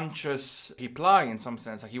conscious reply in some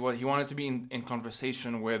sense. Like he wanted to be in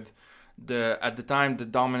conversation with at the time, the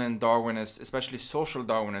dominant Darwinists, especially social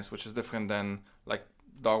Darwinists, which is different than like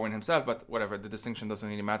Darwin himself, but whatever, the distinction doesn't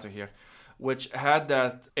really matter here, which had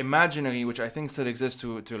that imaginary, which I think still exists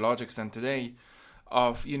to a large extent today,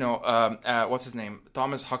 of, what's his name?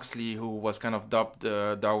 Thomas Huxley, who was kind of dubbed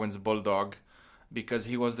Darwin's bulldog, because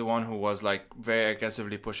he was the one who was like very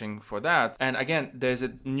aggressively pushing for that. And again, there's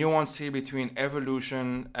a nuance here between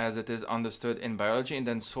evolution as it is understood in biology, and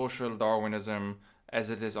then social Darwinism as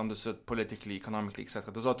it is understood politically, economically,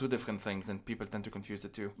 etc. Those are two different things, and people tend to confuse the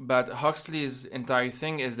two. But Huxley's entire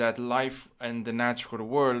thing is that life and the natural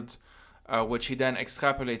world, which he then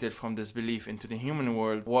extrapolated from this belief into the human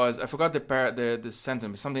world, was, I forgot the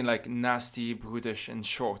sentence, something like nasty, brutish, and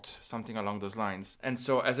short, something along those lines. And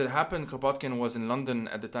so as it happened, Kropotkin was in London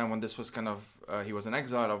at the time when this was kind of, he was in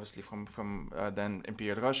exile, obviously, from then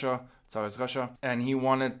Imperial Russia, Tsarist Russia, and he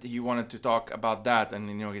wanted to talk about that and,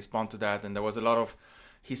 respond to that. And there was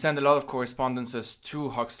he sent a lot of correspondences to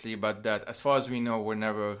Huxley, but that, as far as we know, were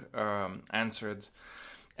never answered.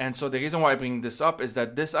 And so the reason why I bring this up is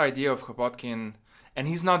that this idea of Kropotkin, and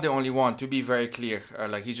he's not the only one, to be very clear,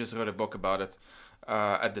 like he just wrote a book about it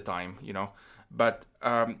at the time, but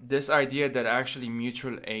this idea that actually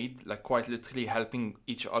mutual aid, like quite literally helping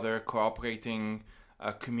each other, cooperating,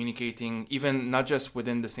 communicating, even not just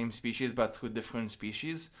within the same species, but through different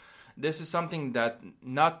species, this is something that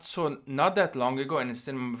not that long ago, and it's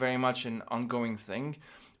still very much an ongoing thing.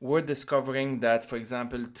 We're discovering that, for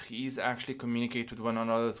example, trees actually communicate with one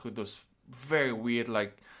another through those very weird,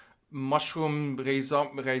 like, mushroom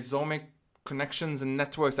rhizomic connections and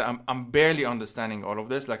networks. I'm barely understanding all of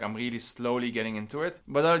this. Like, I'm really slowly getting into it.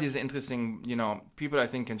 But all these interesting, people, I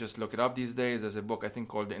think, can just look it up these days. There's a book, I think,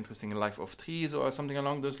 called The Interesting Life of Trees or something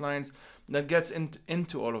along those lines that gets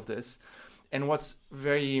into all of this. And what's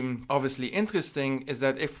very obviously interesting is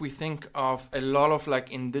that if we think of a lot of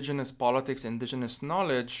like indigenous politics, indigenous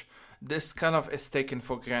knowledge, this kind of is taken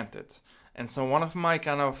for granted. And so one of my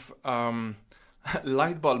kind of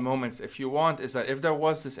light bulb moments, if you want, is that if there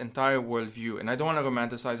was this entire worldview, and I don't want to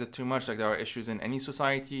romanticize it too much, like there are issues in any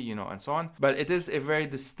society, and so on, but it is a very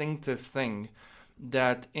distinctive thing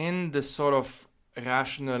that in the sort of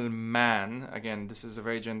rational man, again, this is a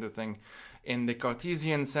very gender thing, in the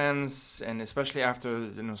Cartesian sense, and especially after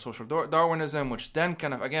social Darwinism, which then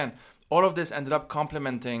kind of, again, all of this ended up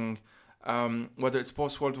complementing whether it's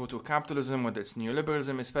post-World War II capitalism, whether it's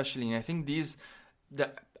neoliberalism especially. And I think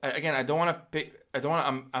again,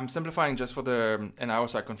 I'm simplifying just for and I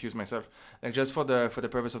also confuse myself, like just for the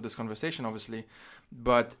purpose of this conversation, obviously,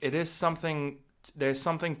 but there's something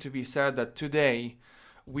to be said that today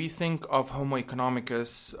we think of Homo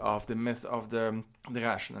economicus, of the myth of the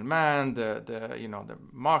rational man, the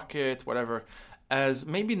market, whatever, as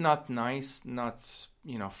maybe not nice, not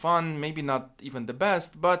fun, maybe not even the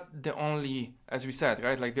best, but the only, as we said,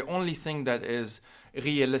 right, like the only thing that is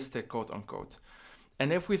realistic, quote unquote.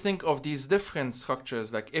 And if we think of these different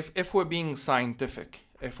structures, like if we're being scientific,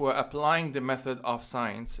 if we're applying the method of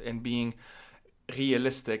science and being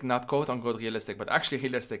realistic, not quote unquote realistic, but actually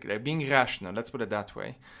realistic, like being rational, let's put it that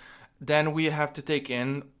way, then we have to take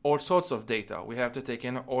in all sorts of data. We have to take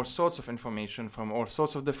in all sorts of information from all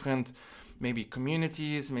sorts of different, maybe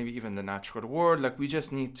communities, maybe even the natural world. Like we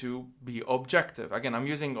just need to be objective. Again, I'm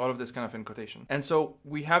using all of this kind of in quotation. And so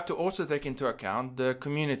we have to also take into account the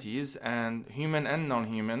communities, and human and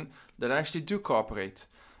non-human, that actually do cooperate.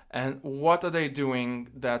 And what are they doing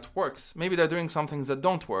that works? Maybe they're doing some things that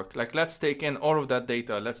don't work. Like, let's take in all of that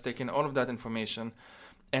data. Let's take in all of that information.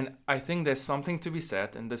 And I think there's something to be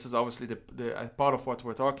said, and this is obviously the part of what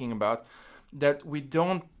we're talking about, that we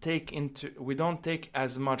don't take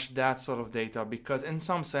as much that sort of data, because in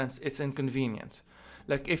some sense it's inconvenient.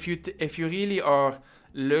 Like if you really are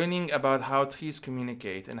learning about how trees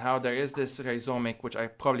communicate and how there is this rhizomic, which I'm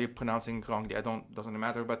probably pronouncing wrongly, doesn't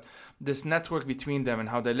matter, but this network between them and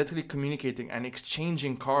how they're literally communicating and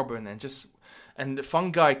exchanging carbon, and the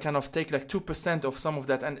fungi kind of take like 2% of some of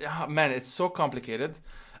that, and man, it's so complicated.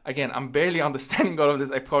 Again, I'm barely understanding all of this.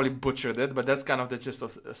 I probably butchered it, but that's kind of the gist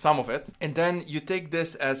of some of it. And then you take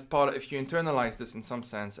this as part, if you internalize this in some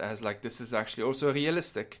sense as like this is actually also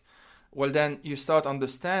realistic, well, then you start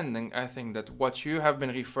understanding, I think, that what you have been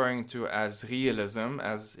referring to as realism,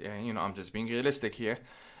 as, I'm just being realistic here,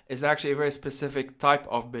 is actually a very specific type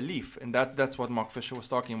of belief. And that's what Mark Fisher was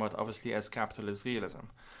talking about, obviously, as capitalist realism.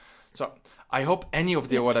 So I hope any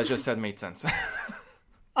of what I just said made sense.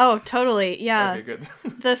 Oh, totally. Yeah. Okay, good.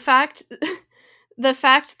 the fact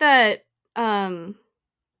that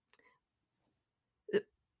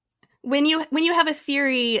when you have a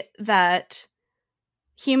theory that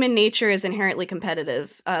human nature is inherently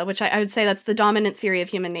competitive, which I would say that's the dominant theory of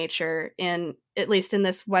human nature, at least in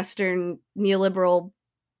this Western neoliberal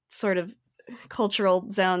sort of cultural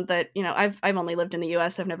zone that I've only lived in the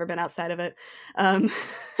U.S. I've never been outside of it.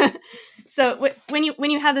 So when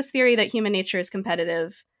you have this theory that human nature is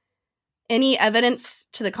competitive, any evidence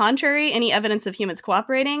to the contrary, any evidence of humans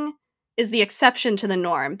cooperating, is the exception to the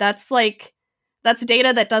norm. That's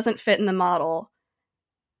data that doesn't fit in the model,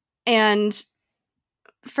 and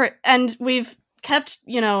we've kept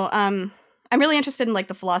I'm really interested in like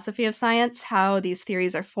the philosophy of science, how these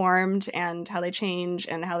theories are formed and how they change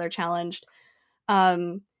and how they're challenged.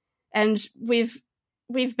 And we've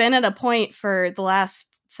been at a point for the last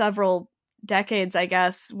several decades, I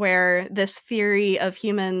guess, where this theory of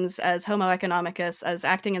humans as Homo economicus, as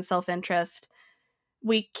acting in self-interest,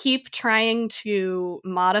 we keep trying to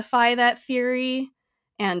modify that theory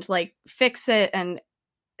and like fix it and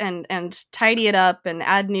tidy it up and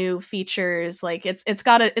add new features. Like it's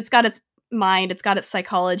got its mind, it's got its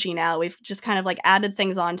psychology now. We've just kind of like added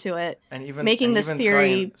things onto it, and even this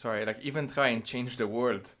theory even try and change the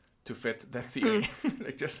world to fit that theory.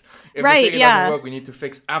 Like just if right, the theory yeah, doesn't work, we need to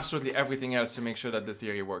fix absolutely everything else to make sure that the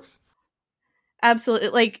theory works. Absolutely,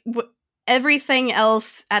 like everything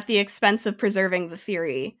else at the expense of preserving the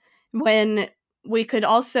theory, when we could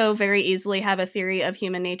also very easily have a theory of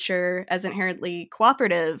human nature as inherently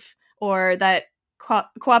cooperative, or that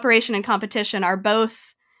cooperation and competition are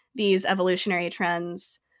both these evolutionary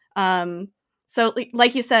trends. So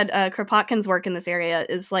like you said, Kropotkin's work in this area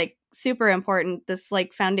is like super important. This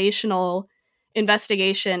like foundational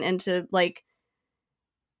investigation into like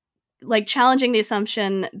like challenging the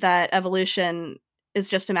assumption that evolution is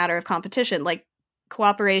just a matter of competition. Like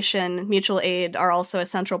cooperation, mutual aid are also a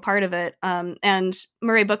central part of it. And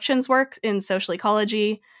Murray Bookchin's work in social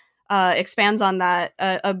ecology expands on that.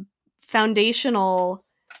 A foundational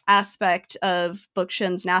aspect of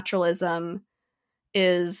Bookchin's naturalism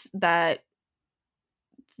is that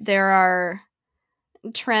there are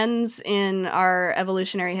trends in our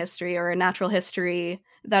evolutionary history or natural history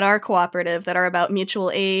that are cooperative, that are about mutual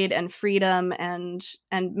aid and freedom and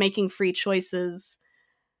making free choices.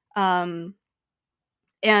 And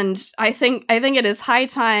I think it is high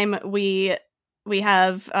time we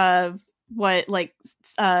have what like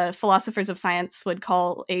philosophers of science would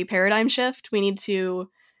call a paradigm shift. We need to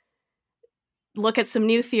look at some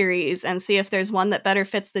new theories and see if there's one that better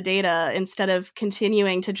fits the data instead of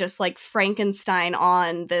continuing to just like Frankenstein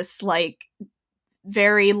on this like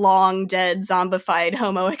very long dead zombified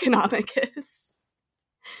Homo economicus.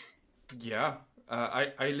 Yeah.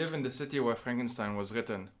 I live in the city where Frankenstein was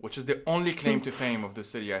written, which is the only claim to fame of the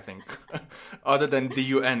city, I think, other than the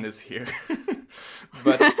UN is here.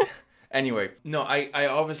 But anyway, no, I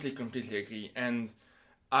obviously completely agree. And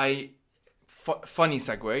funny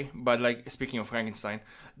segue, but like speaking of Frankenstein,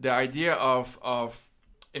 the idea of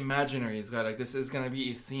imaginaries, right? Like this is gonna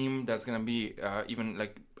be a theme that's gonna be even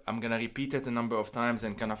like I'm gonna repeat it a number of times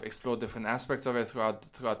and kind of explore different aspects of it throughout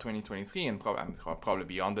 2023 and probably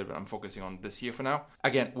beyond it. But I'm focusing on this year for now.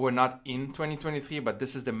 Again, we're not in 2023, but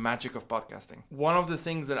this is the magic of podcasting. One of the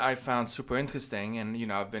things that I found super interesting, and you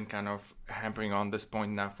know, I've been kind of hampering on this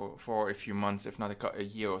point now for a few months, if not a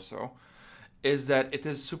year or so, is that it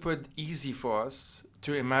is super easy for us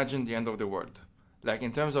to imagine the end of the world. Like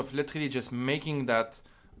in terms of literally just making that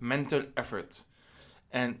mental effort.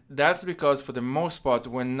 And that's because for the most part,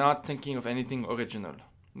 we're not thinking of anything original.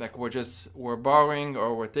 Like we're borrowing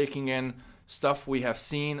or we're taking in stuff we have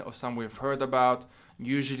seen or some we've heard about,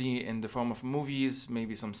 usually in the form of movies,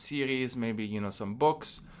 maybe some series, maybe, you know, some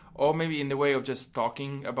books, or maybe in the way of just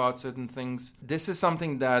talking about certain things. This is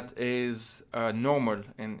something that is normal.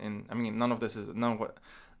 I mean,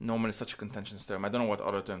 normal is such a contentious term. I don't know what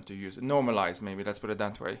other term to use. Normalized, maybe. Let's put it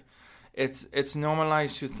that way. It's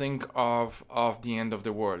normalized to think of the end of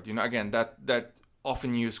the world. You know, again, that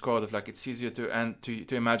often used quote of like it's easier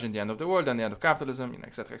to imagine the end of the world than the end of capitalism, you know,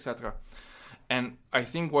 etc., etc. And I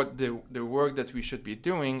think what the work that we should be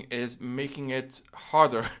doing is making it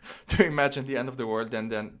harder to imagine the end of the world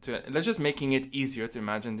let's just making it easier to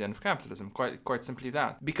imagine the end of capitalism. Quite simply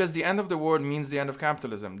that. Because the end of the world means the end of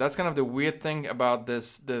capitalism. That's kind of the weird thing about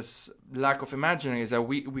this lack of imagining, is that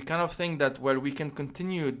we kind of think that, well, we can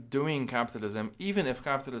continue doing capitalism even if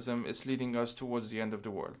capitalism is leading us towards the end of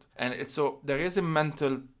the world. And so there is a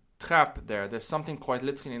mental trap there. There's something quite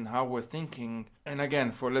literally in how we're thinking. And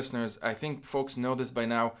again, for listeners, I think folks know this by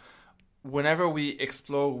now. Whenever we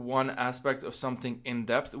explore one aspect of something in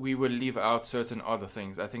depth, we will leave out certain other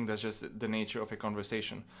things. I think that's just the nature of a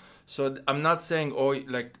conversation. So I'm not saying, oh,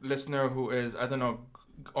 like listener who is, I don't know,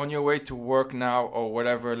 on your way to work now or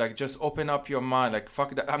whatever, like just open up your mind, like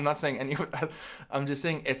fuck that. I'm not saying any of that. I'm just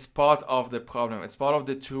saying it's part of the problem. It's part of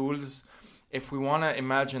the tools. If we want to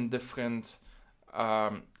imagine different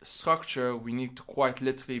structure, we need to quite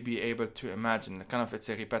literally be able to imagine. Kind of, it's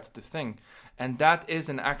a repetitive thing, and that is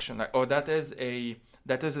an action, that is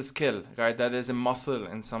a skill, right? That is a muscle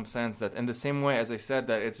in some sense. That in the same way as I said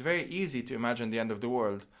that it's very easy to imagine the end of the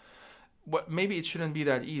world, but maybe it shouldn't be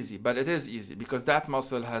that easy, but it is easy because that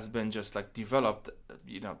muscle has been just like developed,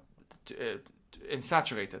 you know, and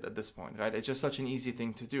saturated at this point, right? It's just such an easy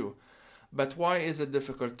thing to do. But why is it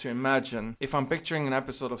difficult to imagine? If I'm picturing an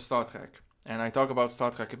episode of Star Trek, and I talk about Star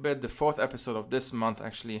Trek a bit, the 4th episode of this month,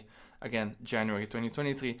 actually, again, January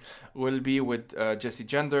 2023, will be with Jesse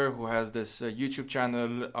Gender, who has this YouTube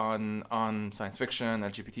channel on science fiction,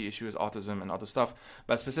 LGBT issues, autism, and other stuff.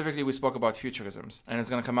 But specifically, we spoke about futurisms. And it's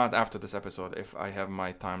going to come out after this episode, if I have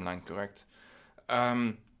my timeline correct.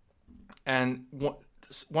 And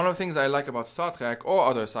one of the things I like about Star Trek or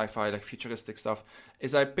other sci-fi, like futuristic stuff,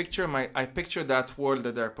 is I picture that world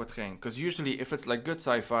that they're portraying. Because usually, if it's like good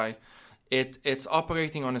sci-fi, it's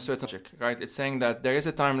operating on a certain logic, right? It's saying that there is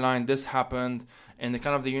a timeline, this happened, in the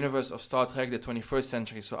kind of the universe of Star Trek, the 21st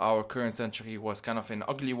century, so our current century was kind of an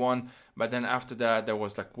ugly one, but then after that, there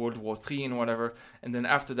was like World War III and whatever, and then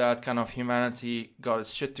after that, kind of humanity got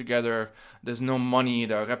its shit together, there's no money,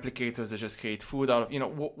 there are replicators that just create food out of, you know,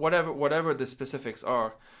 whatever the specifics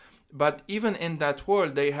are. But even in that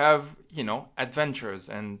world, they have, you know, adventures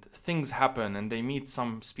and things happen and they meet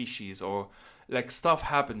some species or like stuff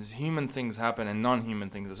happens, human things happen and non-human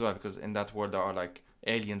things as well, because in that world there are like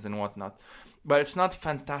aliens and whatnot. But it's not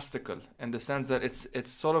fantastical in the sense that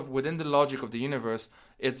it's sort of within the logic of the universe.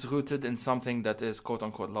 It's rooted in something that is quote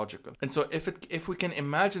unquote logical. And so if we can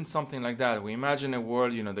imagine something like that, we imagine a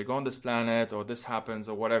world, they go on this planet or this happens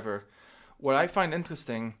or whatever. What I find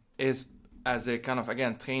interesting is, as a kind of,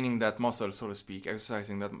 again, training that muscle, so to speak,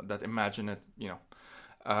 exercising that imagine it,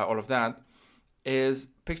 all of that, is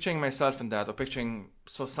picturing myself in that, or picturing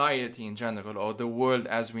society in general, or the world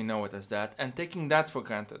as we know it as that, and taking that for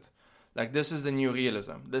granted. Like, this is the new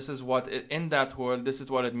realism. This is what, in that world, this is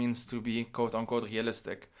what it means to be, quote unquote,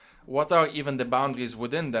 realistic. What are even the boundaries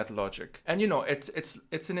within that logic? And it's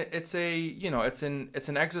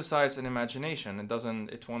an exercise in imagination.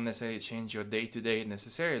 It won't necessarily change your day to day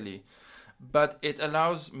necessarily, but it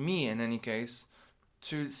allows me, in any case,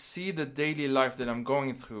 to see the daily life that I'm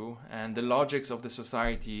going through and the logics of the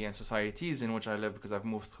society and societies in which I live, because I've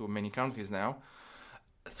moved through many countries now,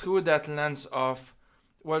 through that lens of,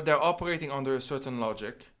 well, they're operating under a certain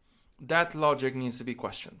logic. That logic needs to be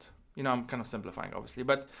questioned. I'm kind of simplifying, obviously,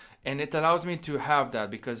 and it allows me to have that,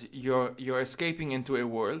 because you're escaping into a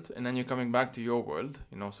world, and then you're coming back to your world,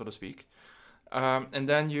 so to speak, and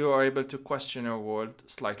then you are able to question your world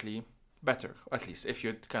slightly better, at least if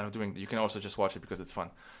you're kind of doing. You can also just watch it because it's fun,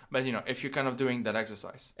 but if you're kind of doing that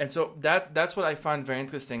exercise, and so that's what I find very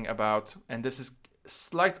interesting about, and this is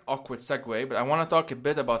slight awkward segue, but I want to talk a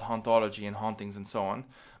bit about hauntology and hauntings and so on.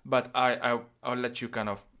 But I'll let you kind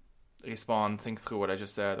of respond, think through what I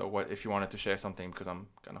just said, or what if you wanted to share something, because I'm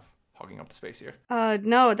kind of hogging up the space here.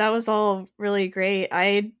 No, that was all really great.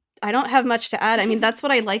 I don't have much to add. I mean, that's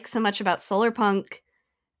what I like so much about solar punk.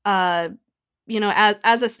 As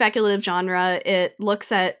a speculative genre, it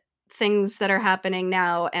looks at things that are happening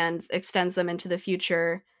now and extends them into the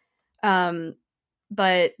future.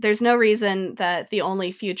 But there's no reason that the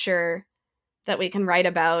only future that we can write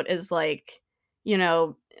about is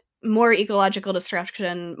more ecological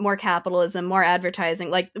destruction, more capitalism, more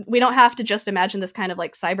advertising. Like, we don't have to just imagine this kind of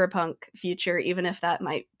like cyberpunk future, even if that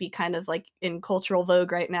might be kind of like in cultural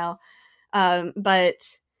vogue right now.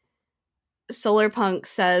 But solarpunk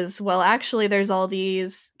says, well, actually, there's all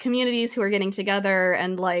these communities who are getting together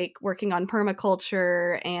and like working on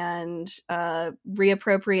permaculture and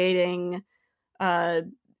reappropriating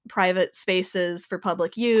private spaces for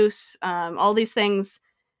public use. All these things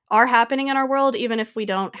are happening in our world, even if we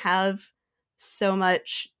don't have as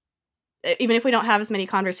many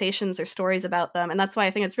conversations or stories about them. And that's why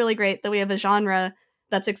I think it's really great that we have a genre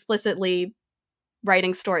that's explicitly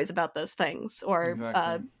writing stories about those things, or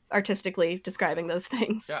exactly. Artistically describing those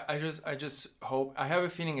things. Yeah, I just hope, I have a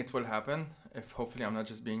feeling it will happen, if hopefully I'm not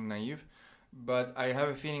just being naive, but I have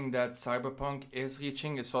a feeling that cyberpunk is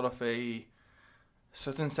reaching a sort of a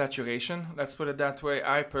certain saturation, let's put it that way.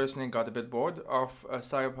 I personally got a bit bored of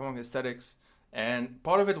cyberpunk aesthetics, and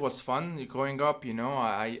part of it was fun growing up.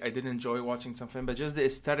 I did enjoy watching some film, but just the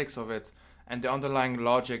aesthetics of it and the underlying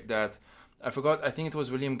logic that I forgot. I think it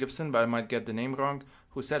was William Gibson, but I might get the name wrong,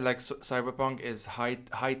 who said like cyberpunk is high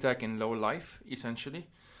tech and low life, essentially.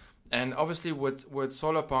 And obviously with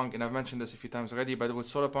solarpunk, and I've mentioned this a few times already, but with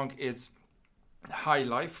solarpunk it's high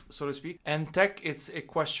life, so to speak. And tech, it's a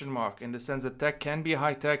question mark, in the sense that tech can be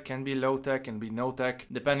high tech, can be low tech, can be no tech,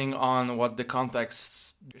 depending on what the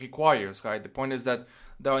context requires, right? The point is that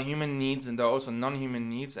there are human needs and there are also non-human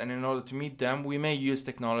needs, and in order to meet them, we may use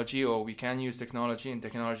technology, or we can use technology, and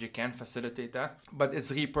technology can facilitate that, but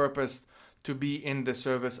it's repurposed to be in the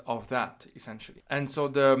service of that, essentially. And so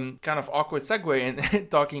the kind of awkward segue in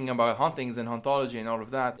talking about hauntings and hauntology and all of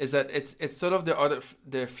that is that it's sort of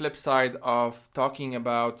the flip side of talking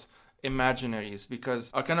about imaginaries, because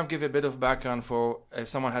I'll kind of give a bit of background for if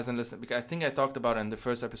someone hasn't listened, because I think I talked about it in the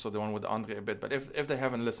first episode, the one with Andre, a bit, but if they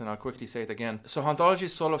haven't listened, I'll quickly say it again. So hauntology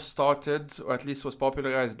sort of started, or at least was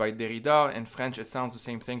popularized by Derrida. In French, it sounds the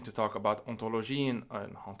same thing to talk about ontology, and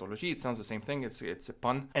hauntology, it sounds the same thing, it's a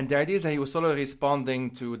pun. And the idea is that he was sort of responding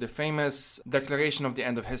to the famous Declaration of the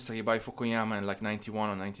End of History by Fukuyama in like 91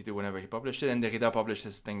 or 92, whenever he published it, and Derrida published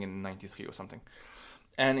his thing in 93 or something.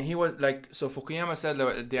 And he was like, so Fukuyama said that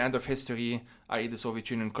at the end of history, i.e. the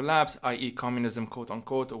Soviet Union collapse, i.e. communism, quote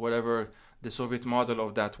unquote, or whatever the Soviet model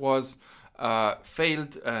of that was,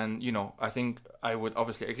 failed. And, I think I would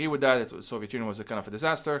obviously agree with that. The Soviet Union was a kind of a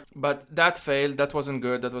disaster. But that failed. That wasn't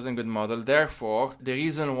good. That wasn't a good model. Therefore, the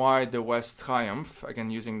reason why the West triumph,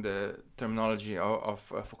 again using the terminology of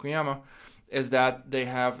Fukuyama, is that they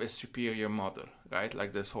have a superior model, right?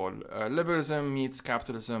 Like this whole liberalism meets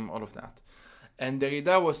capitalism, all of that. And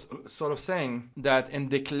Derrida was sort of saying that in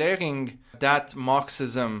declaring that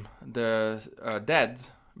Marxism the dead,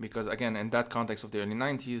 because again, in that context of the early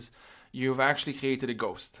 90s, you've actually created a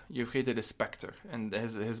ghost. You've created a specter. And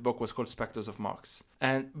his book was called Spectres of Marx.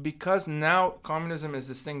 And because now communism is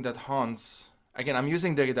this thing that haunts, again, I'm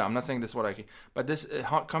using Derrida, I'm not saying this is what I agree, but this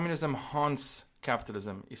communism haunts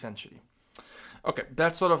capitalism, essentially. Okay,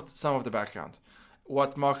 that's sort of some of the background.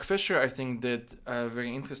 What Mark Fisher, I think, did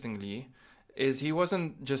very interestingly is he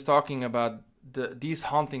wasn't just talking about these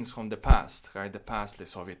hauntings from the past, right? The past, the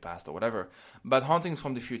Soviet past or whatever, but hauntings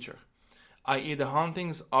from the future, i.e. the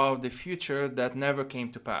hauntings of the future that never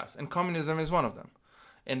came to pass. And communism is one of them.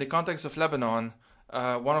 In the context of Lebanon,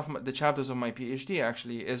 one of the chapters of my PhD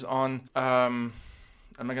actually is on, I'm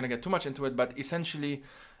not going to get too much into it, but essentially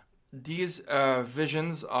these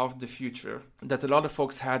visions of the future that a lot of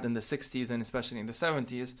folks had in the 60s and especially in the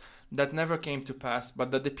 70s that never came to pass,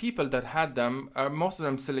 but that the people that had them, most of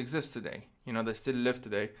them still exist today. You know, they still live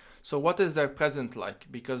today. So what is their present like?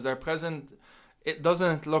 Because their present, it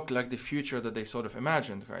doesn't look like the future that they sort of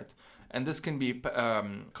imagined, right? And this can be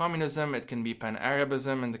communism, it can be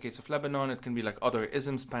pan-Arabism in the case of Lebanon, it can be like other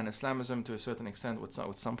isms, pan-Islamism to a certain extent with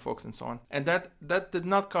some folks and so on. And that did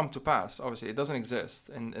not come to pass, obviously. It doesn't exist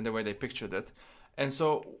in the way they pictured it. And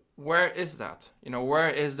so where is that? You know, where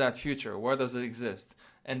is that future? Where does it exist?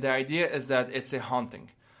 And the idea is that it's a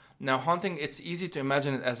haunting. Now, haunting, it's easy to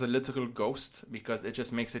imagine it as a literal ghost because it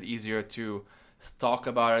just makes it easier to talk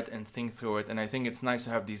about it and think through it. And I think it's nice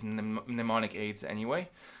to have these mnemonic aids anyway.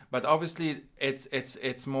 But obviously,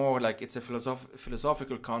 it's more like it's a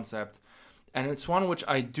philosophical concept. And it's one which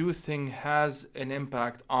I do think has an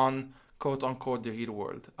impact on, quote-unquote, the real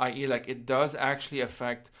world. I.e., like it does actually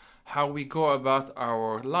affect how we go about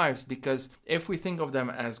our lives. Because if we think of them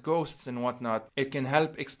as ghosts and whatnot, it can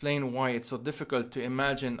help explain why it's so difficult to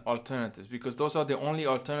imagine alternatives. Because those are the only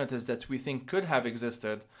alternatives that we think could have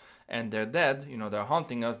existed. And they're dead, you know, they're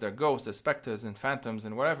haunting us, they're ghosts, they're specters and phantoms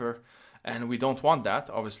and whatever. And we don't want that,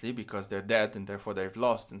 obviously, because they're dead and therefore they've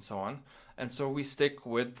lost and so on. And so we stick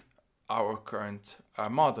with our current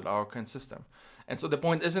model, our current system. And so the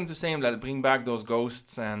point isn't to say, let's bring back those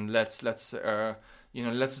ghosts and let's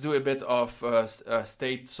do a bit of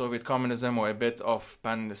state Soviet communism or a bit of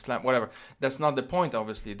pan-Islam, whatever. That's not the point,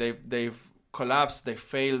 obviously. They've collapsed, they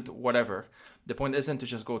failed, whatever. The point isn't to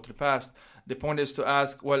just go to the past. The point is to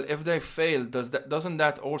ask, well, if they failed, doesn't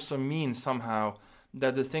that also mean somehow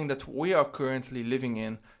that the thing that we are currently living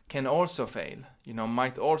in can also fail,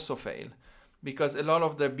 might also fail? Because a lot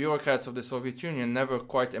of the bureaucrats of the Soviet Union never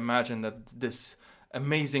quite imagined that this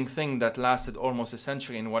amazing thing that lasted almost a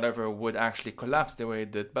century and whatever would actually collapse the way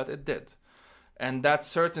it did, but it did. And that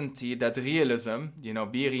certainty, that realism,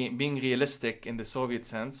 being realistic in the Soviet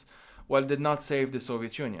sense, did not save the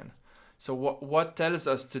Soviet Union. So what tells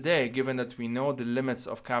us today, given that we know the limits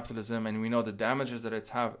of capitalism and we know the damages that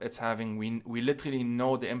it's having, we literally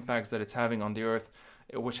know the impacts that it's having on the earth,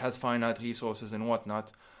 which has finite resources and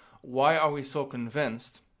whatnot, why are we so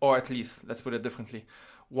convinced, or at least, let's put it differently,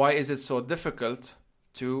 why is it so difficult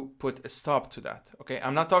to put a stop to that? Okay,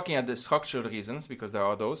 I'm not talking at the structural reasons, because there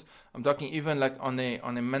are those. I'm talking even like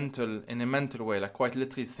in a mental way, like quite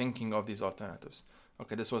literally thinking of these alternatives.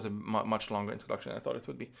 Okay, this was a much longer introduction than I thought it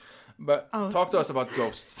would be. But talk to us about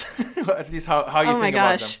ghosts. At least how you think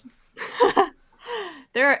about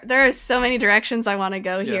them. There are so many directions I want to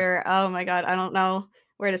go here. Oh my god, I don't know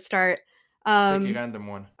where to start. Pick a random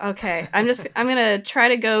one. Okay, I'm gonna try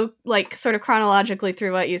to go like sort of chronologically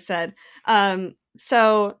through what you said.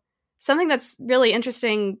 So something that's really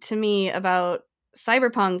interesting to me about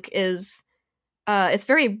cyberpunk is it's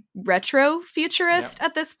very retro futurist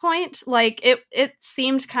at this point. Like it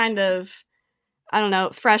seemed kind of, I don't know,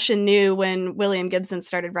 fresh and new when William Gibson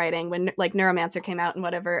started writing, when like Neuromancer came out and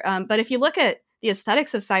whatever. But if you look at the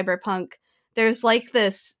aesthetics of cyberpunk, there's like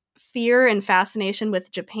this fear and fascination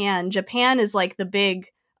with Japan. Japan is like the big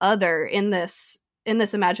other in this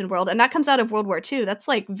imagined world, and that comes out of World War II. That's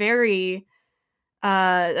like very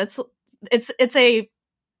it's a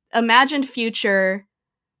imagined future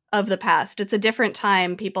of the past. It's a different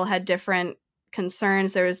time. People had different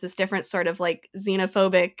concerns. There was this different sort of like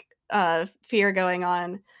xenophobic fear going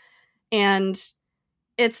on. And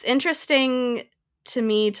it's interesting to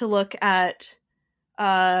me to look at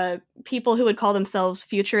people who would call themselves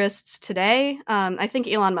futurists today. I think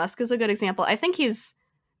Elon Musk is a good example. I think he's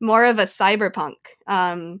more of a cyberpunk.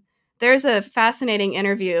 There's a fascinating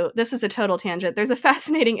interview. This is a total tangent. There's a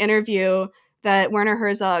fascinating interview that Werner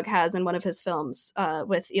Herzog has in one of his films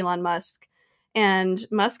with Elon Musk. And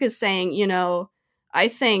Musk is saying, I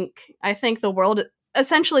think the world,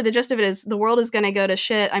 essentially the gist of it is the world is going to go to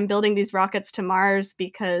shit. I'm building these rockets to Mars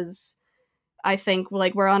because I think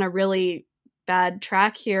like we're on a really bad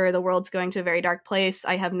track here. The world's going to a very dark place.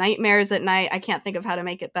 I have nightmares at night. I can't think of how to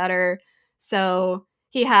make it better. So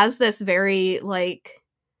he has this very like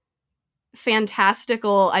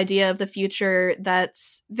fantastical idea of the future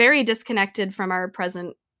that's very disconnected from our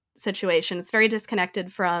present situation. It's very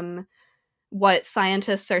disconnected from what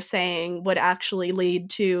scientists are saying would actually lead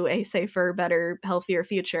to a safer, better, healthier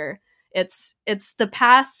future. It's the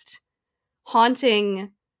past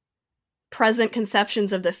haunting present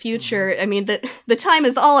conceptions of the future. I mean, the time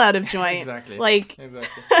is all out of joint. Exactly. Like,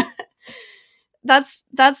 exactly. that's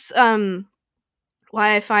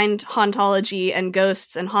why I find hauntology and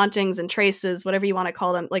ghosts and hauntings and traces, whatever you want to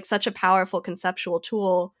call them, like such a powerful conceptual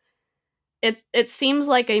tool. It seems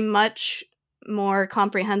like a much more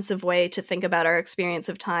comprehensive way to think about our experience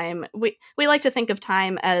of time. We like to think of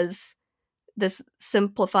time as this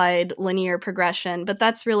simplified linear progression, but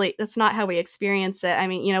that's not how we experience it. I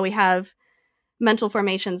mean, you know, we have mental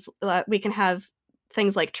formations, we can have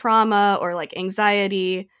things like trauma or like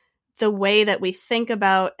anxiety. The way that we think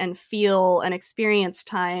about and feel and experience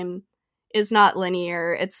time is not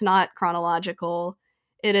linear. It's not chronological.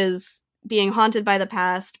 It is being haunted by the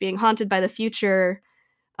past, being haunted by the future.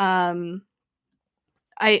 I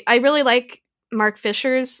really like Mark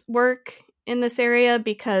Fisher's work in this area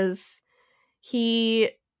because he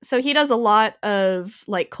does a lot of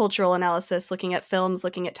like cultural analysis, looking at films,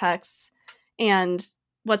 looking at texts. And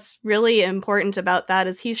what's really important about that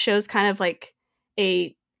is he shows kind of like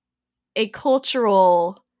a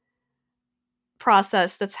cultural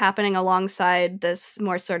process that's happening alongside this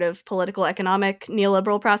more sort of political economic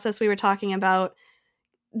neoliberal process we were talking about.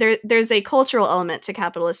 There's a cultural element to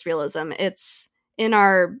capitalist realism. It's in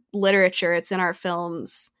our literature, it's in our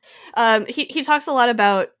films. He talks a lot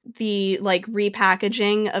about the like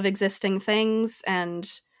repackaging of existing things,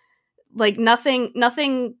 and like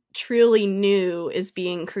nothing truly new is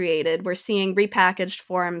being created. We're seeing repackaged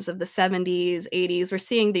forms of the 70s, 80s. We're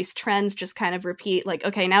seeing these trends just kind of repeat, like,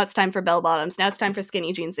 okay, now it's time for bell bottoms. Now it's time for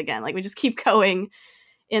skinny jeans again. Like, we just keep going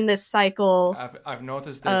in this cycle. I've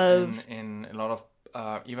noticed this in a lot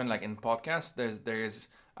of, even like in podcasts,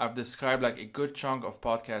 I've described like a good chunk of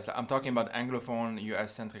podcasts. I'm talking about Anglophone,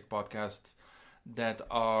 US-centric podcasts that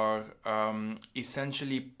are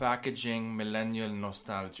essentially packaging millennial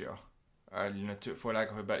nostalgia. For lack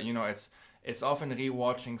of a better, it's often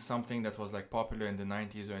rewatching something that was like popular in the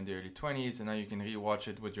 90s or in the early 20s, and now you can rewatch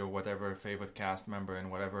it with your whatever favorite cast member and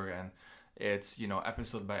whatever, and it's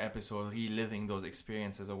episode by episode reliving those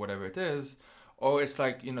experiences or whatever it is. Or it's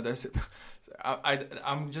like there's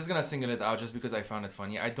I'm just gonna single it out just because I found it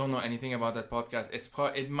funny. I don't know anything about that podcast.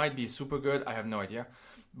 It might be super good. I have no idea,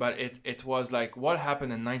 but it was like what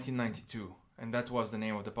happened in 1992, and that was the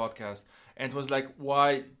name of the podcast, and it was like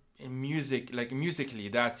why musically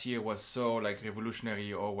that year was so like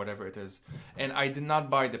revolutionary or whatever it is. And I did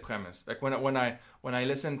not buy the premise. Like when I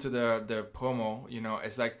listened to the promo,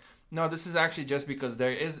 it's like, no, this is actually just because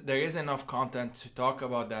there is enough content to talk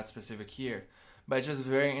about that specific year. But it's just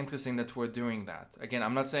very interesting that we're doing that. Again,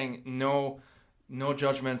 I'm not saying no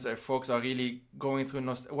judgments if folks are really going through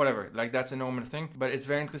whatever, like that's a normal thing. But it's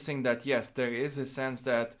very interesting that yes, there is a sense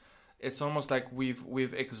that it's almost like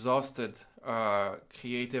we've exhausted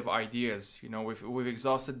creative ideas. We've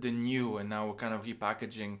exhausted the new, and now we're kind of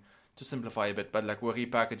repackaging, to simplify a bit, but like we're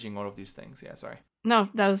repackaging all of these things. Yeah, sorry. No,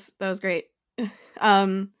 that was great.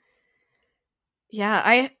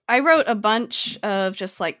 Yeah, I wrote a bunch of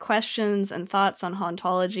just like questions and thoughts on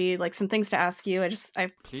hauntology, like some things to ask you.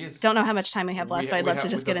 I Please. Don't know how much time we have left, but I'd love to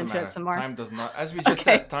just get into it some more. Time does not, as we just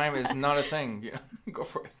said, time is not a thing. Yeah, go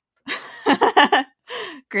for it.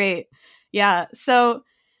 Great. Yeah. So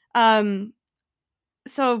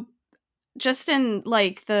just in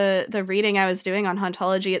like the reading I was doing on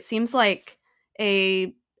hauntology, it seems like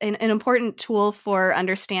an important tool for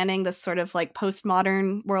understanding this sort of like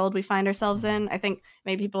postmodern world we find ourselves in. I think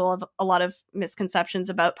maybe people have a lot of misconceptions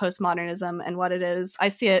about postmodernism and what it is. I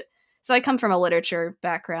see it. So I come from a literature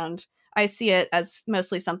background. I see it as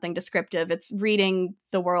mostly something descriptive. It's reading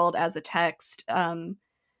the world as a text.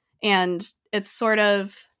 And it's sort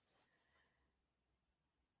of,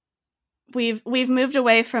 we've moved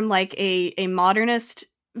away from like a modernist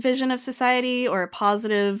vision of society, or a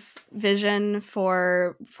positive vision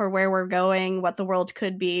for where we're going, what the world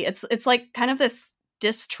could be. It's like kind of this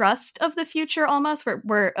distrust of the future almost, where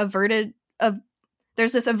we're averted of,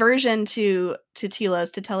 there's this aversion to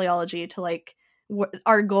telos, to teleology, to like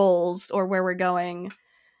our goals or where we're going.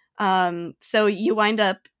 So you wind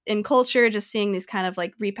up in culture just seeing these kind of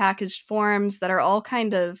like repackaged forms that are all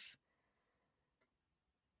kind of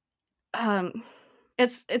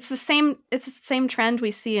it's the same trend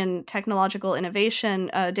we see in technological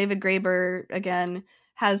innovation. David Graeber again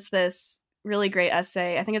has this really great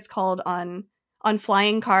essay. I think it's called on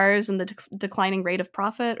flying cars and the declining rate of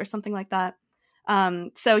profit or something like that.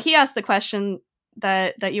 So he asked the question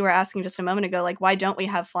that you were asking just a moment ago, like, why don't we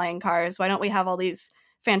have flying cars? Why don't we have all these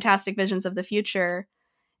fantastic visions of the future?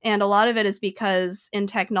 And a lot of it is because in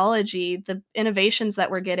technology, the innovations that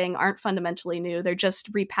we're getting aren't fundamentally new. They're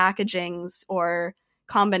just repackagings or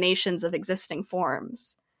combinations of existing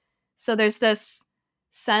forms. So there's this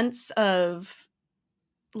sense of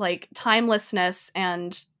like timelessness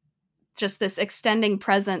and just this extending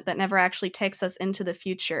present that never actually takes us into the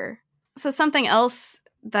future. So something else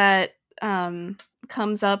that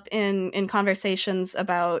comes up in conversations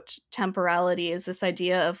about temporality is this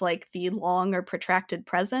idea of like the long or protracted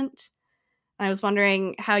present. And I was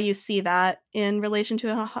wondering how you see that in relation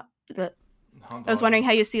to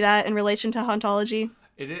hauntology.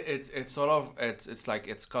 It's sort of it's like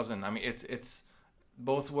its cousin. I mean, it's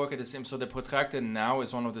both work at the same. So the protracted now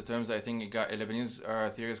is one of the terms I think a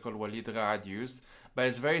Lebanese theorist called Walid Raad used, but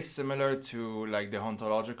it's very similar to like the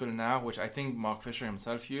ontological now, which I think Mark Fisher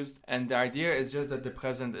himself used. And the idea is just that the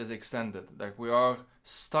present is extended. Like we are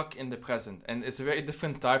stuck in the present, and it's a very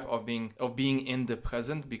different type of being in the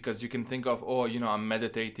present, because you can think of, oh, I'm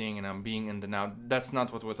meditating and I'm being in the now. That's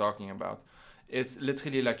not what we're talking about. It's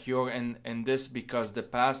literally like you're in this because the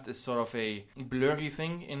past is sort of a blurry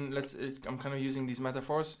thing. I'm kind of using these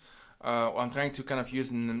metaphors. I'm trying to kind of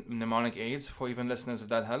use mnemonic aids for even listeners, if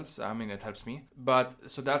that helps. I mean, it helps me. But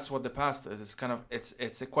so that's what the past is. It's kind of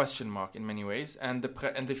it's a question mark in many ways, and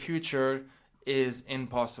the future is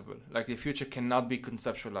impossible. Like the future cannot be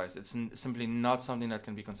conceptualized. It's simply not something that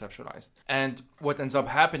can be conceptualized. And what ends up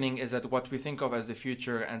happening is that what we think of as the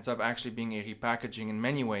future ends up actually being a repackaging in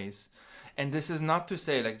many ways. And this is not to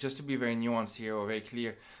say, like, just to be very nuanced here or very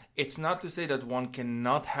clear, it's not to say that one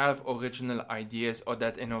cannot have original ideas or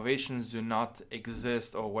that innovations do not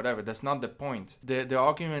exist or whatever. That's not the point. The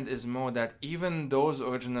argument is more that even those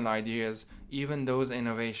original ideas, even those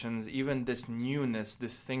innovations, even this newness,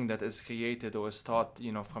 this thing that is created or is taught,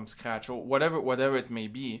 from scratch or whatever it may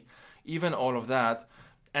be, even all of that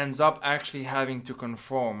ends up actually having to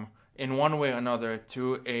conform in one way or another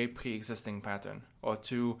to a pre-existing pattern, or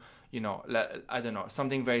to I don't know,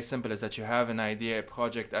 something very simple is that you have an idea, a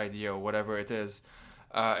project idea or whatever it is,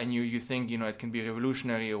 and you think, it can be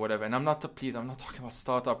revolutionary or whatever. And I'm not talking about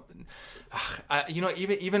startup.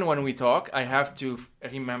 Even when we talk, I have to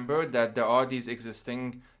remember that there are these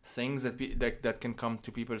existing things that can come to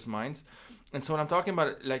people's minds. And so when I'm talking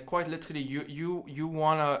about, like, quite literally, you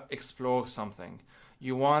want to explore something.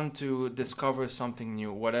 You want to discover something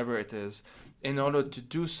new, whatever it is. In order to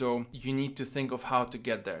do so, you need to think of how to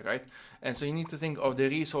get there, right? And so you need to think of the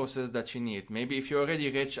resources that you need. Maybe if you're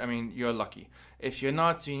already rich, I mean, you're lucky. If you're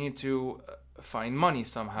not, you need to find money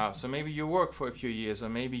somehow. So maybe you work for a few years, or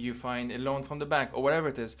maybe you find a loan from the bank, or whatever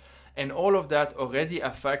it is. And all of that already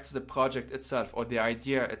affects the project itself or the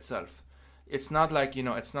idea itself. It's not like,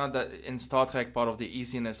 it's not that in Star Trek part of the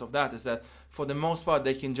easiness of that is that for the most part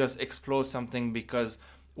they can just explore something because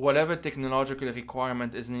whatever technological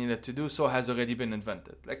requirement is needed to do so has already been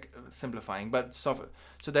invented, like simplifying. But so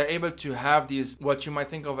they're able to have these, what you might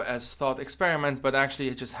think of as thought experiments, but actually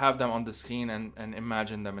just have them on the screen and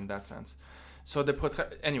imagine them in that sense. So the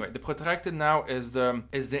protracted now is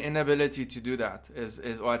the inability to do that,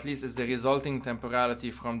 or at least is the resulting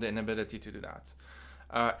temporality from the inability to do that.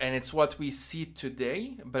 And it's what we see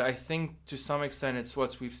today, but I think to some extent it's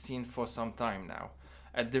what we've seen for some time now.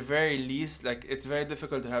 At the very least, like, it's very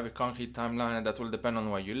difficult to have a concrete timeline, and that will depend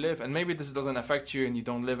on where you live. And maybe this doesn't affect you and you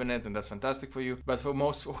don't live in it, and that's fantastic for you. But for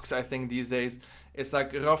most folks, I think these days, it's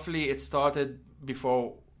like roughly it started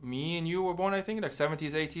before me and you were born, I think, like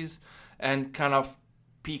 70s, 80s, and kind of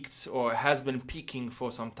peaked or has been peaking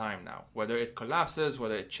for some time now. Whether it collapses,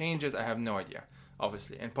 whether it changes, I have no idea,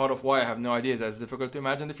 obviously. And part of why I have no idea is that it's difficult to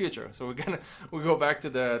imagine the future. So we go back to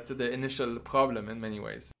the initial problem in many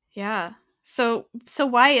ways. Yeah. So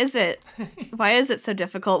why is it? Why is it so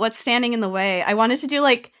difficult? What's standing in the way? I wanted to do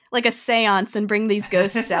like a seance and bring these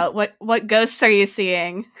ghosts out. What ghosts are you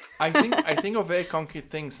seeing? I think of very concrete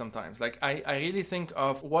things sometimes. Like I really think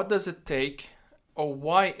of what does it take, or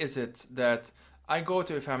why is it that I go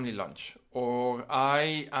to a family lunch, or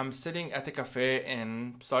I am sitting at a cafe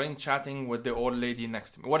and starting chatting with the old lady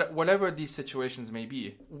next to me. Whatever these situations may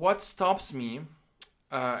be. What stops me?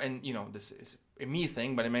 And this is a me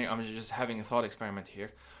thing, but I'm just having a thought experiment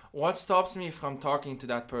here. What stops me from talking to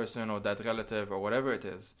that person or that relative or whatever it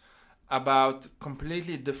is about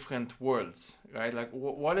completely different worlds, right? Like,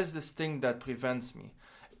 what is this thing that prevents me?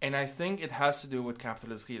 And I think it has to do with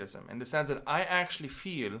capitalist realism, in the sense that I actually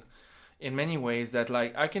feel in many ways that,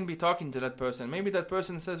 like, I can be talking to that person. Maybe that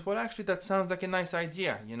person says, well, actually, that sounds like a nice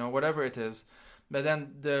idea, whatever it is. But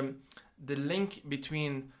then the link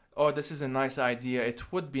between, oh, this is a nice idea,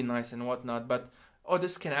 it would be nice and whatnot, but, oh,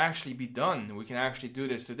 this can actually be done, we can actually do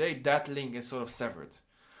this today, that link is sort of severed.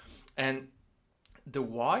 And the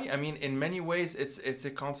why, I mean, in many ways, it's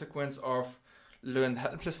a consequence of learned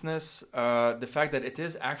helplessness, the fact that it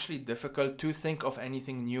is actually difficult to think of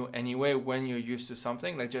anything new anyway when you're used to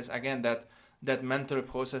something. Like, just again, that mental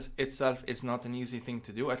process itself is not an easy thing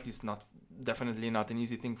to do, at least definitely not an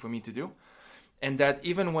easy thing for me to do. And that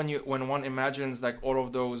even when one imagines like all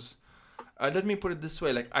of those, let me put it this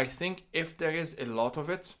way, like, I think if there is a lot of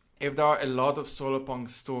it, if there are a lot of solar punk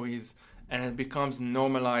stories and it becomes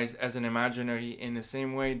normalized as an imaginary in the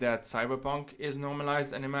same way that cyberpunk is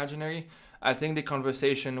normalized and imaginary, I think the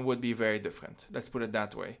conversation would be very different. Let's put it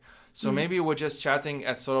that way. So maybe we're just chatting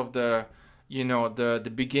at sort of the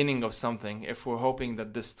beginning of something, if we're hoping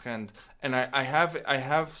that this trend, and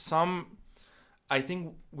I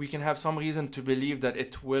think we can have some reason to believe that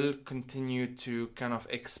it will continue to kind of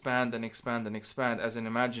expand and expand and expand as an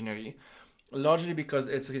imaginary, largely because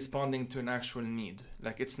it's responding to an actual need.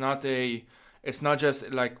 Like, it's not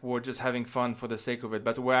just like we're just having fun for the sake of it,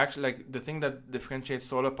 but we're actually, like, the thing that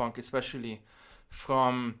differentiates solarpunk especially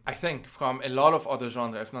from a lot of other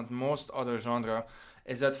genre, if not most other genre,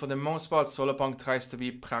 is that for the most part solarpunk tries to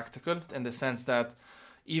be practical, in the sense that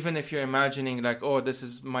even if you're imagining like, oh, this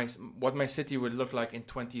is what my city would look like in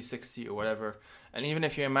 2060 or whatever, and even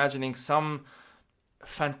if you're imagining some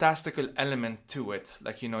fantastical element to it,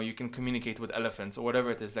 like, you can communicate with elephants or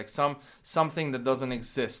whatever it is, like something that doesn't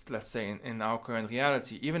exist, let's say, in our current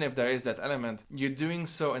reality, even if there is that element, you're doing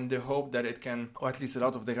so in the hope that it can, or at least a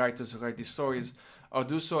lot of the writers who write these stories are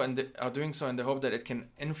doing so in the hope that it can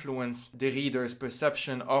influence the reader's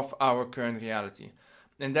perception of our current reality.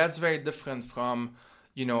 And that's very different from,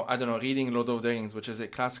 I don't know, reading Lord of the Rings, which is a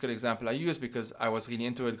classical example I use because I was really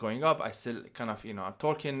into it growing up. I still kind of, I'm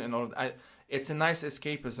Tolkien and all of that. It's a nice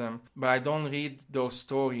escapism, but I don't read those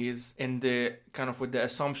stories in the kind of with the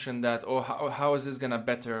assumption that, oh, how is this going to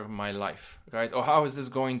better my life, right? Or how is this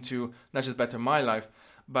going to not just better my life,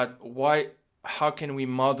 but how can we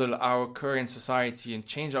model our current society and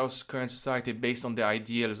change our current society based on the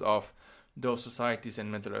ideals of those societies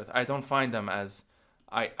in Middle-earth? I don't find them as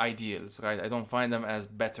ideals, right? I don't find them as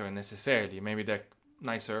better necessarily. Maybe they're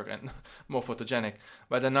nicer and more photogenic,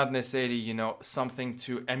 but they're not necessarily, something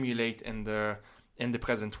to emulate in the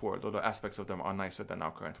present world, although aspects of them are nicer than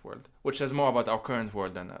our current world, which says more about our current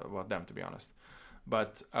world than about them, to be honest.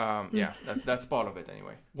 But yeah, that's part of it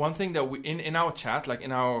anyway. One thing that we in our chat, like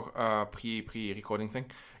in our pre-recording thing,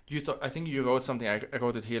 I think you wrote something, I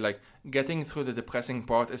wrote it here, like, getting through the depressing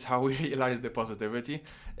part is how we realize the positivity.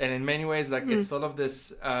 And in many ways, like, it's sort of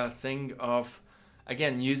this thing of,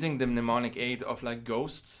 again, using the mnemonic aid of like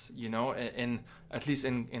ghosts, in at least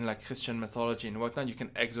in like Christian mythology and whatnot, you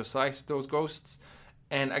can exorcise those ghosts.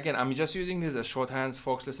 And again, I'm just using this as shorthands.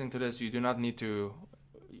 Folks listening to this, you do not need to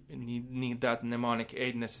need that mnemonic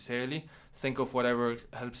aid necessarily. Think of whatever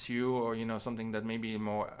helps you, or something that may be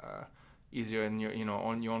more easier in your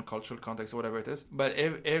on your own cultural context or whatever it is. But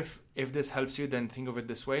if this helps you, then think of it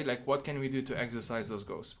this way, like, what can we do to exorcise those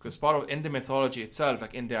ghosts? Because part of in the mythology itself,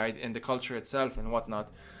 like in the culture itself and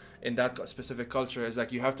whatnot, in that specific culture, is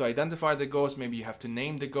like you have to identify the ghost, maybe you have to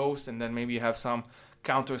name the ghost, and then maybe you have some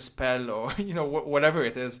counter spell or whatever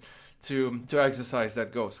it is to exorcise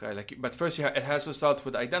that ghost, right? Like, but first it has to start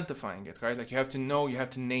with identifying it, right? Like, you have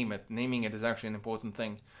to name it. Naming it is actually an important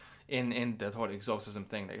thing in that whole exorcism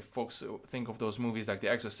thing. Like, if folks think of those movies like The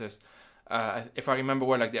Exorcist, if I remember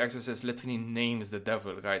well, like The Exorcist literally names the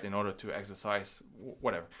devil, right, in order to exorcise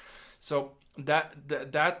whatever. So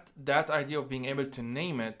that idea of being able to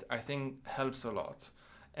name it, I think, helps a lot.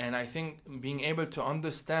 And I think being able to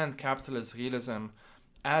understand capitalist realism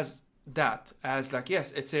as like,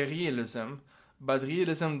 yes, it's a realism, but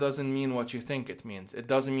realism doesn't mean what you think it means. It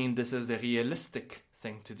doesn't mean this is the realistic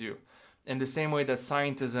thing to do. In the same way that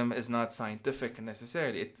scientism is not scientific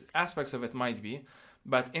necessarily. Aspects of it might be,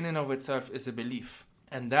 but in and of itself is a belief.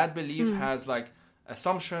 And that belief has like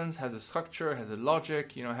assumptions, has a structure, has a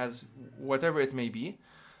logic, has whatever it may be.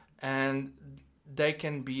 And they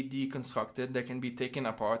can be deconstructed, they can be taken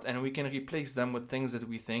apart, and we can replace them with things that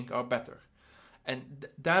we think are better. And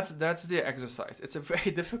that's the exercise. It's a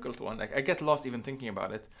very difficult one. Like, I get lost even thinking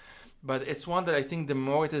about it. But it's one that I think the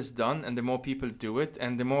more it is done and the more people do it,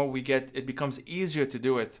 and the more it becomes easier to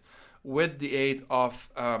do it with the aid of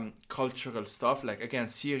cultural stuff, like, again,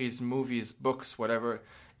 series, movies, books, whatever.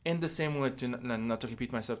 in the same way, to not to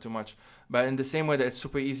repeat myself too much, but in the same way that it's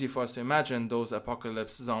super easy for us to imagine those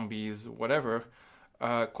apocalypse, zombies, whatever,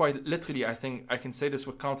 quite literally, I think I can say this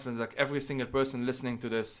with confidence, like every single person listening to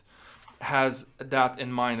this has that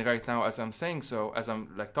in mind right now as I'm saying so, as I'm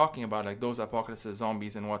like talking about like those apocalypses,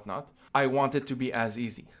 zombies and whatnot. I want it to be as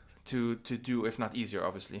easy to do, if not easier,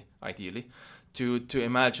 obviously, ideally, to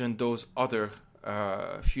imagine those other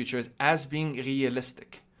futures as being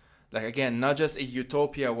realistic. Like, again, not just a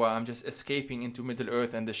utopia where I'm just escaping into Middle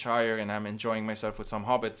Earth and the Shire and I'm enjoying myself with some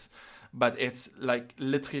hobbits, but it's like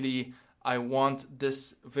literally I want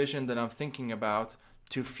this vision that I'm thinking about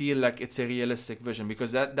to feel like it's a realistic vision,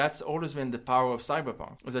 because that's always been the power of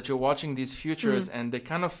cyberpunk, is that you're watching these futures and they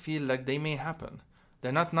kind of feel like they may happen.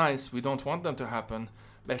 They're not nice, we don't want them to happen,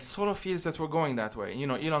 but it sort of feels that we're going that way. You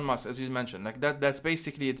know, Elon Musk, as you mentioned, like that's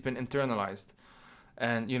basically, it's been internalized.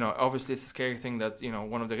 And, you know, obviously it's a scary thing that, you know,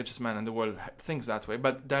 one of the richest men in the world thinks that way,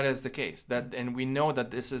 but that is the case. And we know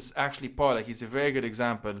that this is actually Paul, like he's a very good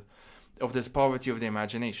example of this poverty of the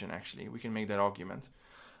imagination, actually. We can make that argument.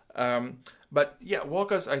 But yeah,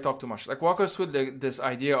 I talk too much. Like, walk us through this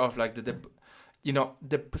idea of like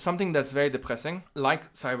something that's very depressing,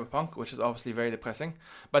 like cyberpunk, which is obviously very depressing,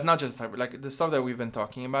 but not just like the stuff that we've been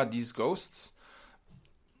talking about, these ghosts.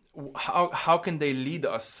 How can they lead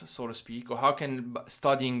us, so to speak, or how can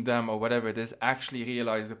studying them or whatever it is actually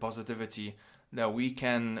realize the positivity that we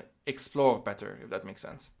can explore better, if that makes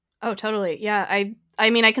sense? Oh, totally. Yeah, I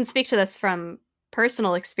mean, I can speak to this from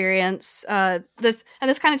personal experience. This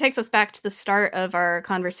kind of takes us back to the start of our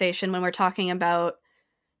conversation when we're talking about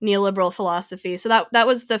neoliberal philosophy. So that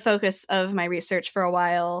was the focus of my research for a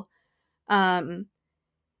while. And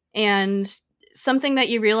something that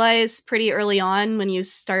you realize pretty early on when you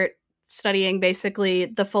start studying basically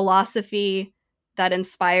the philosophy that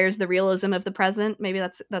inspires the realism of the present, maybe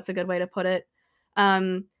that's a good way to put it.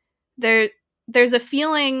 There's a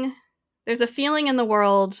feeling in the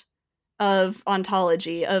world of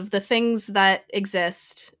ontology, of the things that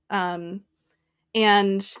exist, and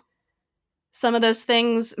some of those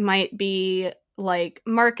things might be like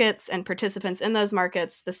markets and participants in those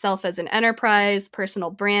markets, the self as an enterprise, personal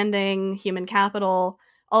branding, human capital,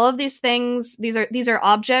 all of these things. These are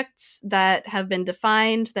objects that have been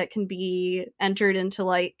defined, that can be entered into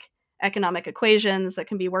like economic equations, that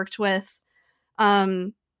can be worked with.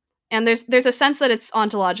 And there's a sense that it's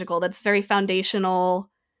ontological, that's very foundational,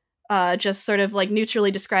 just sort of like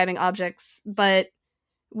neutrally describing objects. But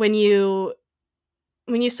when you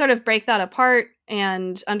sort of break that apart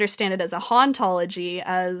and understand it as a hauntology,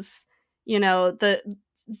 as, you know,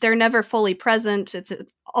 they're never fully present, it's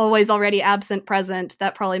always already absent present,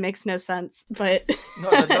 that probably makes no sense, but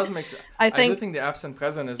no, that does make sense. I do think the absent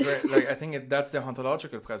present is very, like, I think that's the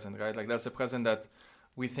ontological present, right? Like, that's the present that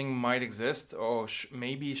we think might exist or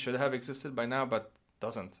maybe should have existed by now, but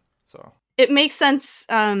doesn't. So it makes sense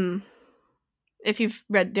if you've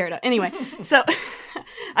read Derrida. Anyway, so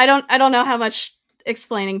I don't know how much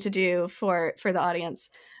explaining to do for the audience,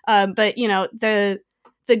 but you know, the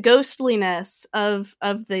ghostliness of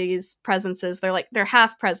these presences, they're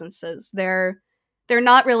half presences. They're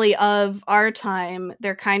not really of our time.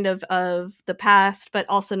 They're kind of the past, but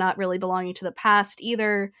also not really belonging to the past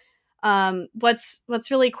either.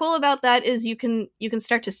 What's really cool about that is you can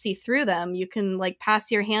start to see through them. You can like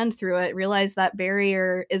pass your hand through it, realize that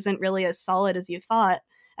barrier isn't really as solid as you thought,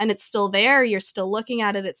 and it's still there. You're still looking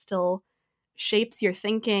at it. It still shapes your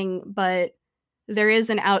thinking, but there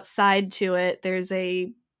is an outside to it. There's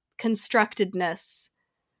a constructedness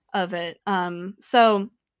of it.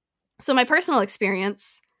 So my personal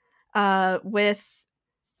experience with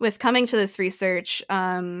coming to this research,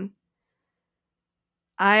 back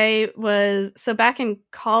in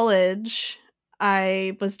college,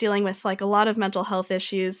 I was dealing with like a lot of mental health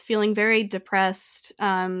issues, feeling very depressed,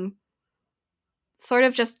 sort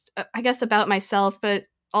of just, I guess, about myself, but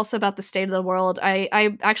also about the state of the world.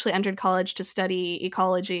 I actually entered college to study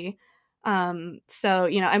ecology. So,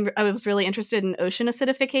 you know, I was really interested in ocean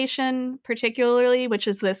acidification, particularly, which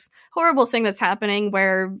is this horrible thing that's happening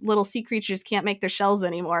where little sea creatures can't make their shells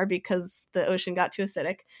anymore because the ocean got too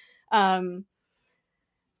acidic.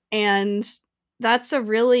 And that's a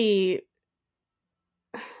really,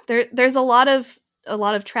 there's a lot of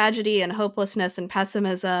tragedy and hopelessness and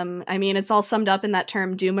pessimism. I mean, it's all summed up in that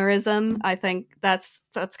term doomerism. I think that's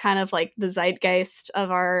kind of like the zeitgeist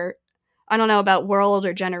of our, I don't know about world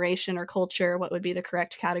or generation or culture, what would be the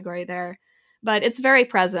correct category there, but it's very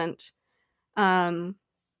present. And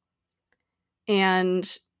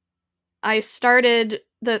I started,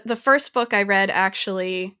 the first book I read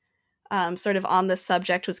actually sort of on this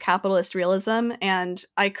subject was capitalist realism, and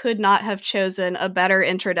I could not have chosen a better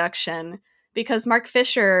introduction because Mark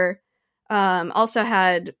Fisher also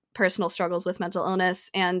had personal struggles with mental illness,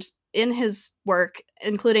 and in his work,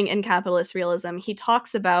 including in capitalist realism, he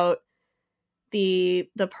talks about the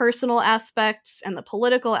personal aspects and the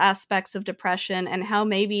political aspects of depression and how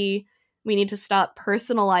maybe we need to stop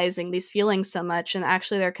personalizing these feelings so much, and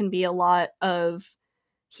actually there can be a lot of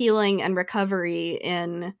healing and recovery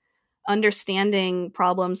in understanding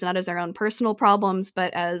problems not as our own personal problems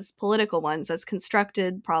but as political ones, as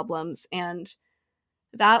constructed problems. And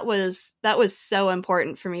that was so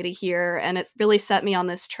important for me to hear, and it really set me on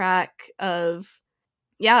this track of,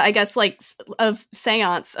 yeah, I guess like of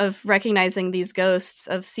seance, of recognizing these ghosts,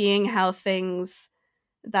 of seeing how things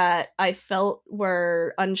that I felt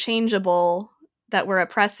were unchangeable, that were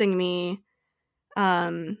oppressing me,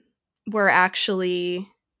 were actually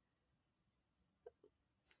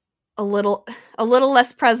a little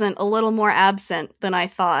less present, a little more absent than I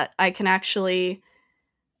thought. I can actually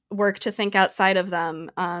work to think outside of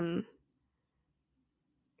them. I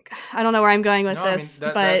don't know where I'm going with this,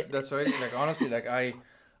 but that's already like, honestly, like I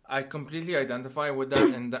completely identify with that,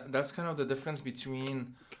 and that's kind of the difference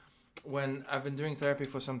between when I've been doing therapy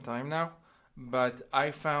for some time now, but I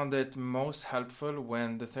found it most helpful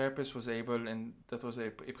when the therapist was able, and that was a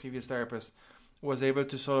previous therapist, was able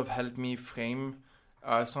to sort of help me frame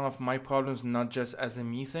some of my problems not just as a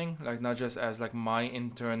me thing, like not just as like my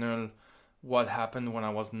internal what happened when I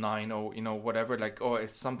was 9 or whatever, like, oh,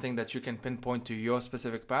 it's something that you can pinpoint to your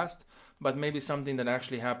specific past, but maybe something that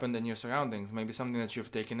actually happened in your surroundings, maybe something that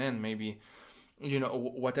you've taken in, maybe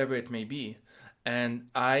whatever it may be. And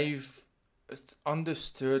I've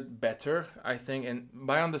understood better, I think, and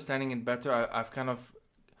by understanding it better, I've kind of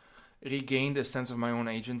regained a sense of my own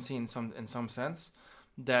agency in some sense,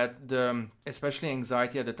 that especially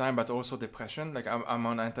anxiety at the time, but also depression, like I'm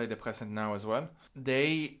on antidepressant now as well,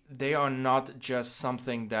 they are not just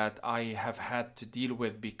something that I have had to deal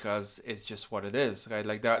with because it's just what it is, right?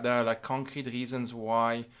 Like there are like concrete reasons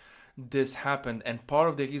why this happened, and part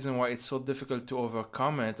of the reason why it's so difficult to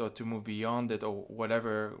overcome it or to move beyond it, or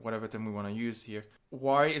whatever term we want to use here.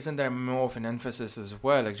 Why isn't there more of an emphasis as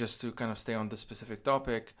well, like just to kind of stay on this specific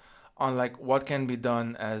topic, on like what can be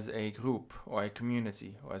done as a group or a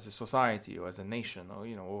community or as a society or as a nation, or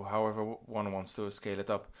or however one wants to scale it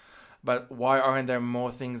up. But why aren't there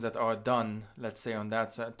more things that are done, let's say, on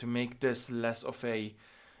that side, to make this less of a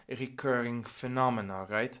recurring phenomena,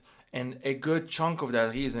 right? And a good chunk of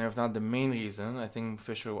that reason, if not the main reason, I think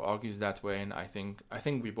Fisher argues that way, and I think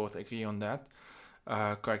we both agree on that.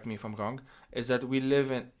 Correct me if I'm wrong, is that we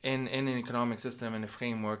live in an economic system, in a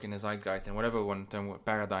framework, in a zeitgeist, and whatever one term,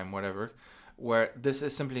 paradigm, whatever, where this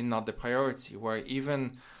is simply not the priority, where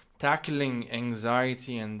even tackling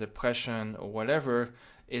anxiety and depression or whatever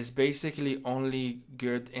is basically only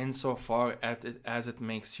good insofar as it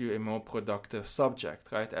makes you a more productive subject,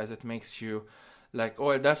 right? As it makes you like,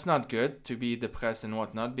 oh, that's not good to be depressed and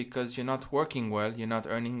whatnot because you're not working well, you're not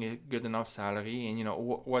earning a good enough salary, and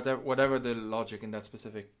whatever the logic in that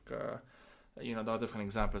specific, there are different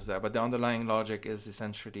examples there, but the underlying logic is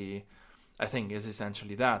essentially, I think,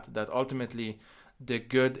 that ultimately the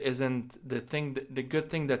good isn't the thing. The good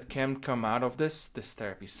thing that can come out of this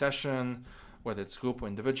therapy session, whether it's group or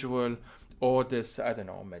individual, or this, I don't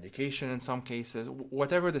know, medication in some cases,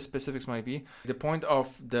 whatever the specifics might be. The point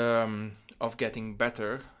of of getting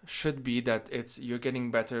better should be that you're getting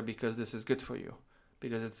better because this is good for you,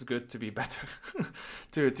 because it's good to be better,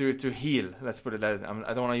 to heal. Let's put it that.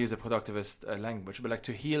 I don't want to use a productivist language, but like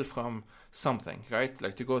to heal from something, right?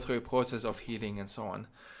 Like to go through a process of healing and so on.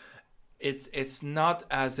 It's not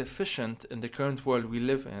as efficient in the current world we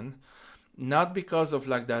live in. Not because of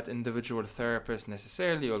like that individual therapist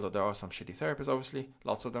necessarily, although there are some shitty therapists, obviously,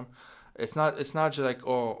 lots of them. It's not just like,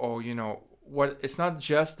 it's not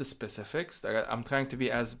just the specifics. I'm trying to be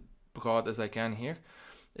as broad as I can here.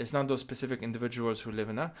 It's not those specific individuals who live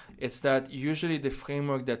in that. It's that usually the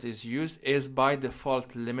framework that is used is by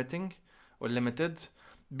default limiting or limited,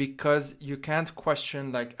 because you can't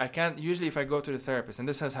question, like I can't, usually if I go to the therapist, and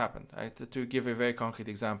this has happened, right, to give a very concrete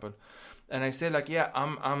example, and I say like, yeah,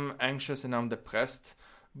 I'm anxious and I'm depressed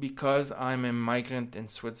because I'm a migrant in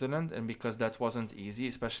Switzerland, and because that wasn't easy,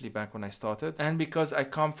 especially back when I started, and because I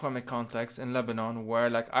come from a context in Lebanon where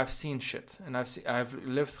like I've seen shit and I've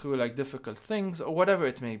lived through like difficult things or whatever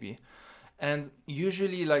it may be. And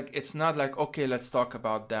usually like it's not like, okay, let's talk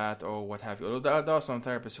about that or what have you. Although there are some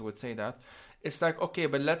therapists who would say that. It's like, okay,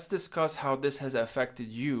 but let's discuss how this has affected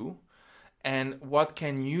you and what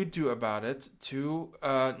can you do about it to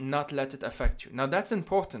not let it affect you. Now that's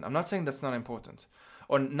important. I'm not saying that's not important.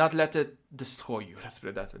 or not let it destroy you. Let's put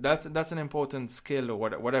it that way. That's an important skill or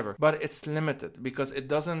whatever. But it's limited because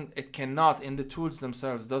it cannot, in the tools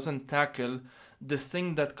themselves, doesn't tackle the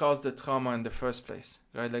thing that caused the trauma in the first place,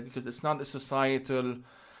 right? Like, because it's not a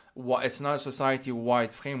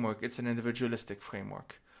society-wide framework. It's an individualistic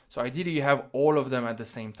framework. So ideally, you have all of them at the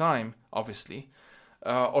same time, obviously.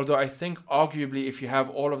 Although I think arguably if you have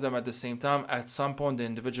all of them at the same time, at some point the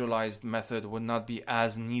individualized method would not be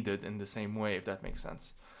as needed in the same way, if that makes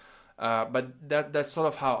sense. But that's sort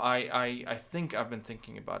of how I think I've been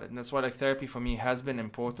thinking about it. And that's why like therapy for me has been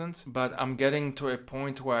important. But I'm getting to a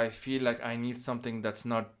point where I feel like I need something that's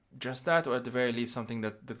not just that, or at the very least something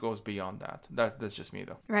that goes beyond that. That's just me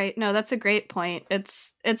though. Right. No, that's a great point.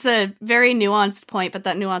 It's a very nuanced point, but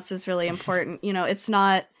that nuance is really important. You know, it's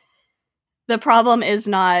not, the problem is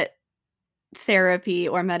not therapy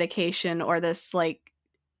or medication or this like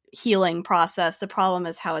healing process. The problem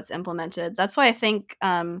is how it's implemented. That's why I think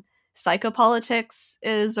psychopolitics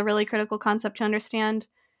is a really critical concept to understand.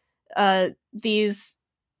 These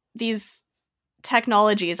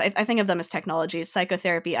technologies, I think of them as technologies,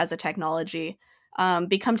 psychotherapy as a technology,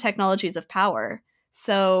 become technologies of power.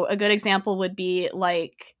 So a good example would be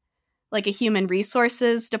like a human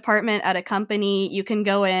resources department at a company. You can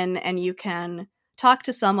go in and you can talk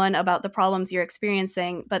to someone about the problems you're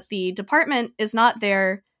experiencing, but the department is not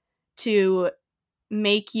there to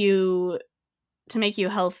make you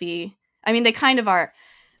healthy. I mean, they kind of are.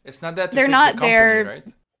 It's not that they're fix not the company, there, right?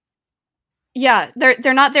 Yeah,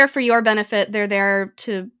 they're not there for your benefit. They're there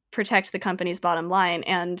to protect the company's bottom line,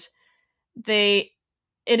 and this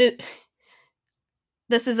is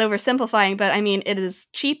oversimplifying, but I mean, it is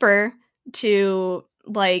cheaper to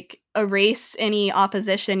like erase any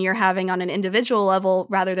opposition you're having on an individual level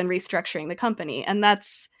rather than restructuring the company. And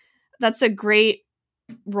that's a great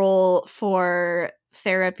role for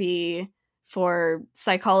therapy, for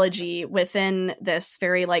psychology within this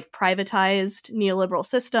very like privatized neoliberal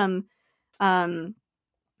system,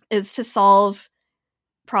 is to solve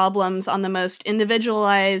problems on the most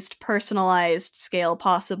individualized, personalized scale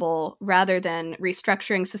possible, rather than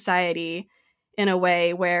restructuring society in a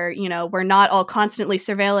way where, you know, we're not all constantly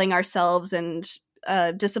surveilling ourselves and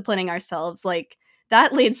disciplining ourselves. Like,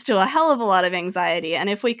 that leads to a hell of a lot of anxiety. And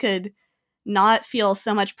if we could not feel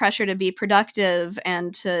so much pressure to be productive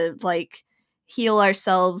and to like heal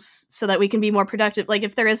ourselves so that we can be more productive, like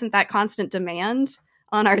if there isn't that constant demand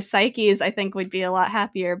on our psyches, I think we'd be a lot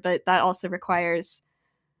happier. But that also requires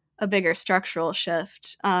a bigger structural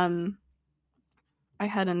shift. I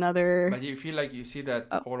had another. But you feel like you see that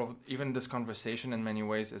all of even this conversation in many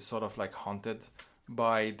ways is sort of like haunted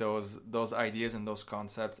by those ideas and those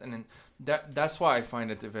concepts, and then that's why I find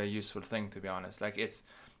it a very useful thing, to be honest. Like it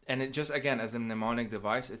just again as a mnemonic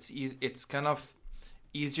device, it's kind of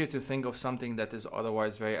easier to think of something that is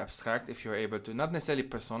otherwise very abstract if you're able to not necessarily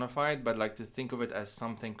personify it, but like to think of it as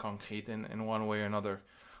something concrete in one way or another.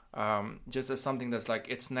 Just as something that's like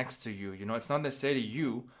it's next to you, you know, it's not necessarily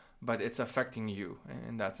you, but it's affecting you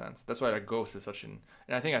in that sense. That's why like ghost is such and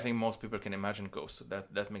I think most people can imagine ghosts, so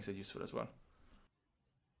that makes it useful as well.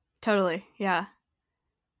 Totally, yeah.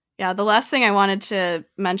 The last thing I wanted to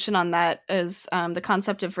mention on that is the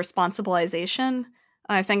concept of responsibilization.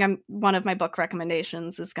 I think one of my book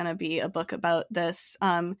recommendations is going to be a book about this.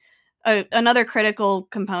 Another critical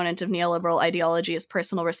component of neoliberal ideology is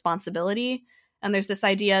personal responsibility. And there's this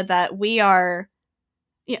idea that we are,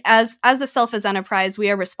 as the self as enterprise, we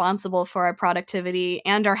are responsible for our productivity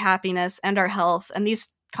and our happiness and our health. And these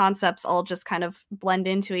concepts all just kind of blend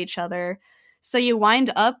into each other. So you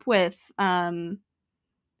wind up with,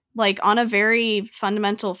 like on a very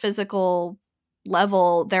fundamental physical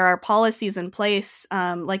level, there are policies in place,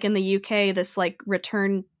 like in the UK, this like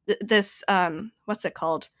what's it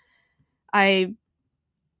called? I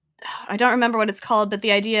don't remember what it's called, but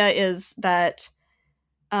the idea is that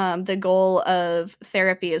the goal of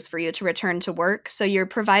therapy is for you to return to work. So you're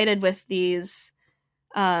provided with these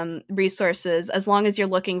resources as long as you're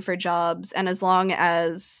looking for jobs, and as long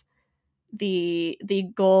as the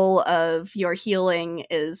goal of your healing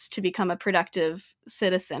is to become a productive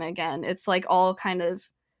citizen again. It's like all kind of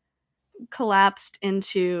collapsed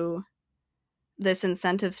into this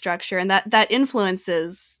incentive structure, and that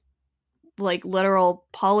influences like literal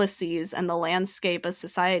policies and the landscape of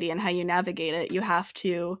society and how you navigate it. You have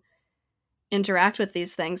to interact with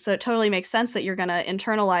these things. So it totally makes sense that you're going to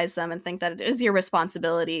internalize them and think that it is your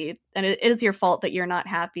responsibility and it is your fault that you're not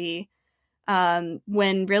happy,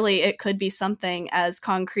 when really it could be something as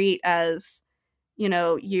concrete as, you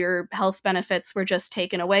know, your health benefits were just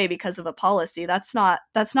taken away because of a policy. That's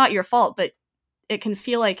not your fault, but it can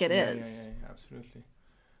feel like it is. Yeah,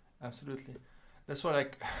 absolutely. That's what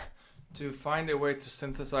like to find a way to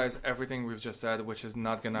synthesize everything we've just said, which is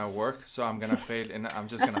not gonna work. So I'm gonna fail, and I'm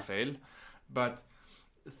just gonna fail. But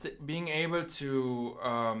being able to,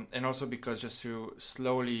 and also because just to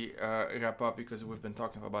slowly wrap up, because we've been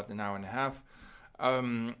talking for about an hour and a half,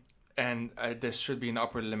 and there should be an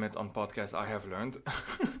upper limit on podcasts, I have learned.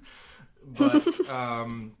 But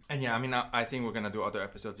and yeah, I mean, I think we're gonna do other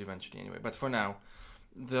episodes eventually anyway. But for now,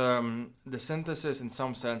 the synthesis in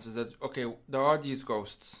some sense is that okay, there are these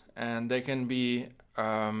ghosts, and they can be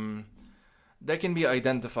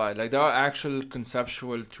identified. Like there are actual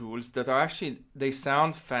conceptual tools that are actually, they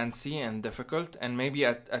sound fancy and difficult, and maybe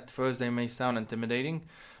at first they may sound intimidating,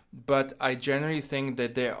 but I generally think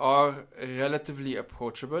that they are relatively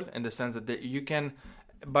approachable in the sense that you can,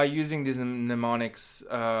 by using these mnemonics,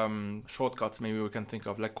 shortcuts maybe we can think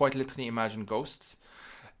of, like quite literally imagine ghosts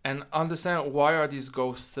and understand why are these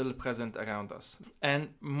ghosts still present around us. And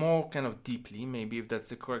more kind of deeply, maybe if that's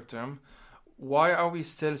the correct term, why are we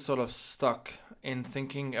still sort of stuck in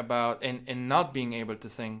thinking about, in not being able to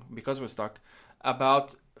think, because we're stuck,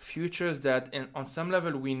 about futures that on some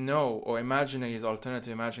level we know, or imaginaries,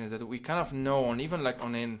 alternative imaginaries that we kind of know on, even like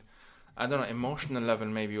on an, I don't know, emotional level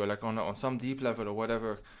maybe, or like on some deep level or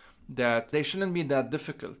whatever, that they shouldn't be that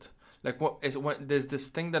difficult. Like there's this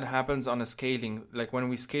thing that happens on a scaling, like when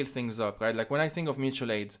we scale things up, right? Like when I think of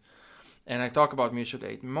mutual aid and I talk about mutual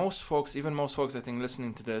aid, most folks I think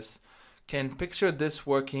listening to this can picture this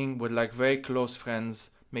working with like very close friends,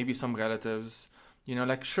 maybe some relatives,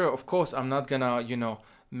 like sure, of course, I'm not gonna,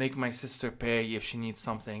 make my sister pay if she needs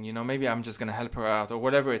something, maybe I'm just gonna help her out or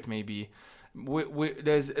whatever it may be.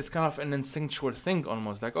 It's kind of an instinctual thing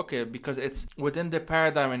almost, like okay, because it's within the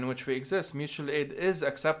paradigm in which we exist, mutual aid is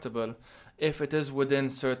acceptable if it is within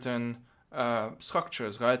certain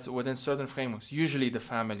structures, right? So within certain frameworks, usually the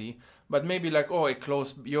family, but maybe like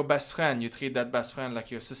your best friend, you treat that best friend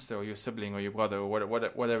like your sister or your sibling or your brother or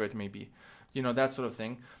whatever it may be, that sort of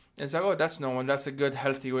thing. It's like, that's normal, that's a good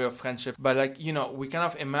healthy way of friendship. But like, we kind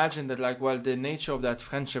of imagine that like, well, the nature of that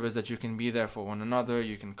friendship is that you can be there for one another,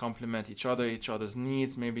 you can complement each other's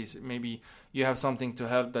needs. Maybe you have something to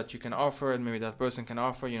help that you can offer, and maybe that person can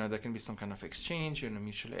offer, there can be some kind of exchange,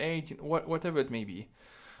 mutual aid, whatever it may be.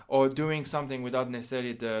 Or doing something without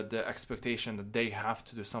necessarily the expectation that they have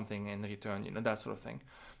to do something in return, that sort of thing.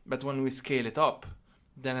 But when we scale it up,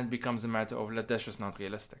 then it becomes a matter of that's just not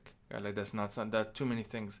realistic. Right? Like there are too many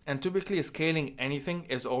things. And typically scaling anything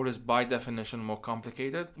is always by definition more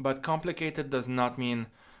complicated. But complicated does not mean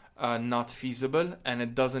not feasible, and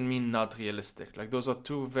it doesn't mean not realistic. Like those are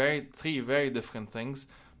three very different things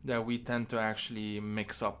that we tend to actually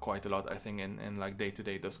mix up quite a lot, I think, in like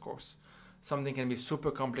day-to-day discourse. Something can be super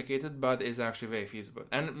complicated, but is actually very feasible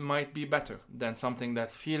and might be better than something that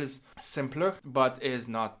feels simpler, but is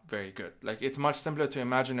not very good. Like it's much simpler to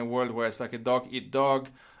imagine a world where it's like a dog eat dog,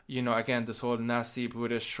 again, this whole nasty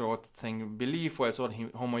Buddhist short thing belief where it's all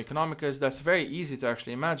homo economicus. That's very easy to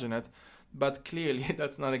actually imagine it, but clearly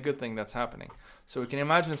that's not a good thing that's happening. So we can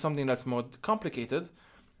imagine something that's more complicated,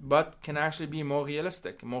 but can actually be more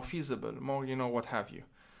realistic, more feasible, more, what have you.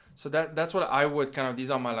 So that's what I would kind of,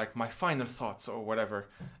 these are my final thoughts or whatever.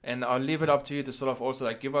 And I'll leave it up to you to sort of also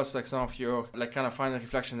like give us like some of your like kind of final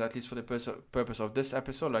reflections, at least for the purpose of this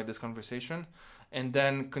episode, like this conversation. And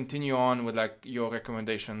then continue on with like your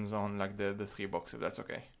recommendations on like the 3 books, if that's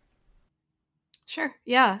okay. Sure.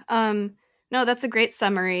 Yeah. No, that's a great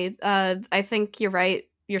summary. I think you're right.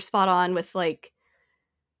 You're spot on with like,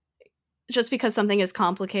 just because something is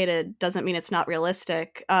complicated doesn't mean it's not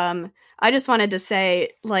realistic. I just wanted to say,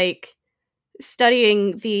 like,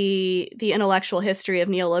 studying the intellectual history of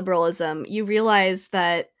neoliberalism, you realize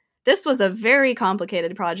that this was a very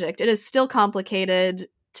complicated project. It is still complicated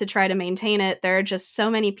to try to maintain it. There are just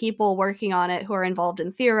so many people working on it who are involved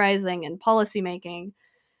in theorizing and policymaking.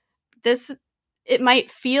 It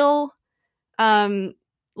might feel like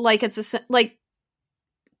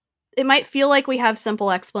it might feel like we have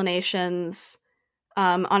simple explanations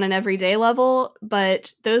on an everyday level,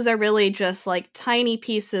 but those are really just like tiny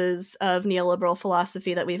pieces of neoliberal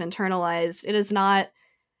philosophy that we've internalized. It is not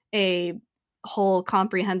a whole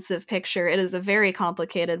comprehensive picture. It is a very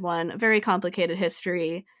complicated one, a very complicated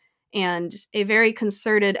history, and a very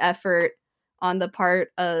concerted effort on the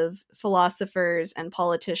part of philosophers and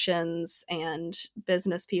politicians and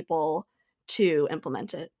business people to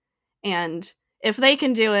implement it. And if they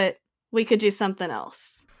can do it, we could do something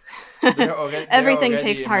else. Everything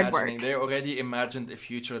takes hard work. They already imagined a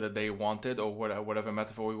future that they wanted, or whatever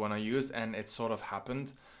metaphor we want to use, and it sort of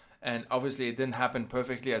happened. And obviously it didn't happen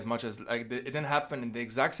perfectly, as much as like it didn't happen in the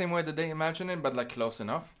exact same way that they imagined it, but like close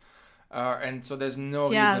enough. And so there's no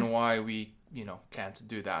reason why we can't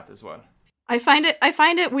do that as well. I find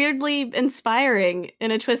it weirdly inspiring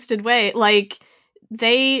in a twisted way. Like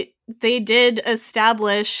they did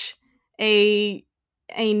establish a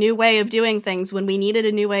new way of doing things when we needed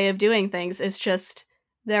a new way of doing things. It's just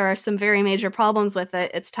there are some very major problems with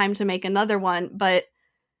it. It's time to make another one, but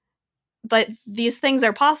these things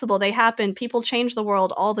are possible. They happen. People change the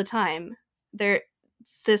world all the time.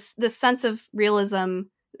 This sense of realism,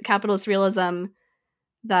 capitalist realism,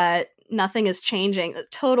 that nothing is changing.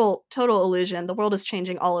 Total illusion. The world is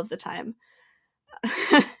changing all of the time.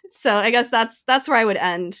 So I guess that's where I would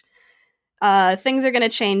end. Things are going to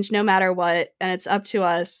change no matter what, and it's up to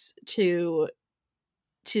us to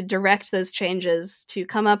direct those changes, to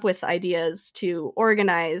come up with ideas, to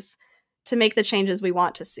organize, to make the changes we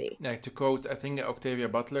want to see. Like, to quote, I think, Octavia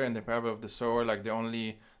Butler in the parable of the sower, like the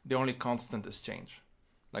only constant is change.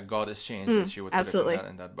 Like, God is change, as she would put it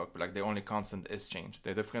in that book. But like, the only constant is change.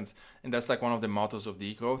 The difference, and that's like one of the mottos of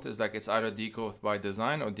degrowth, is like it's either degrowth by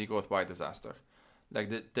design or degrowth by disaster. Like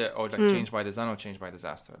change by design or change by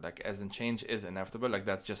disaster. Like, as in, change is inevitable. Like,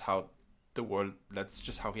 that's just how that's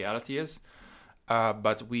just how reality is.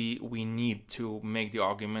 But we need to make the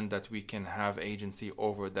argument that we can have agency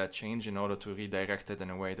over that change in order to redirect it in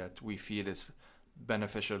a way that we feel is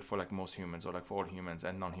beneficial for like most humans, or like for all humans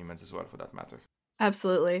and non-humans as well, for that matter.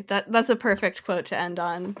 Absolutely. That's a perfect quote to end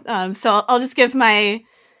on. So I'll just give my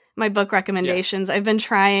book recommendations. Yeah. I've been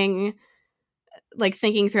trying, like,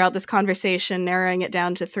 thinking throughout this conversation, narrowing it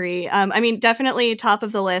down to 3. I mean, definitely top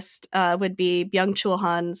of the list would be Byung-Chul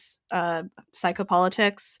Han's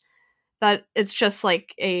Psychopolitics. That it's just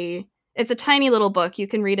like it's a tiny little book. You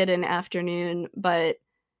can read it in an afternoon, but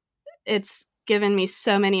it's given me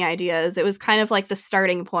so many ideas. It was kind of like the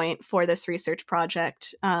starting point for this research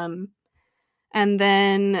project. And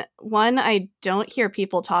then one I don't hear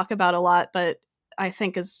people talk about a lot, but I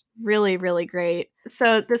think is really, really great.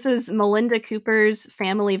 So this is Melinda Cooper's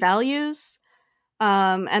Family Values.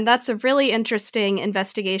 And that's a really interesting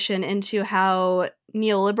investigation into how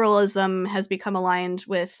neoliberalism has become aligned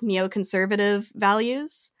with neoconservative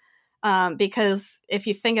values. Because if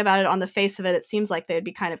you think about it on the face of it, it seems like they'd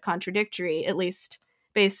be kind of contradictory, at least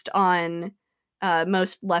based on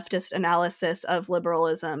most leftist analysis of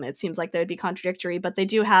liberalism. It seems like they would be contradictory, but they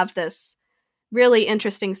do have this really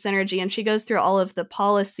interesting synergy. And she goes through all of the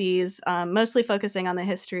policies, mostly focusing on the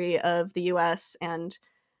history of the US and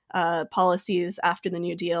policies after the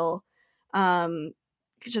New Deal.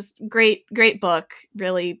 Just great book.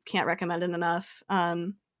 Really can't recommend it enough.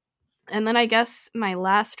 And then I guess my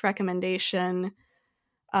last recommendation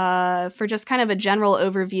for just kind of a general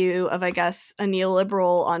overview of, I guess, a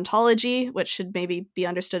neoliberal ontology, which should maybe be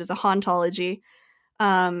understood as a hauntology.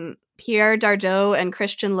 Pierre Dardot and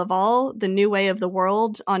Christian Laval, The New Way of the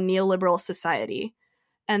World on Neoliberal Society.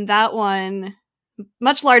 And that one,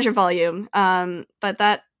 much larger volume, but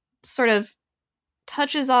that sort of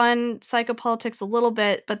touches on psychopolitics a little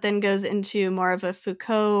bit, but then goes into more of a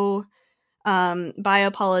Foucault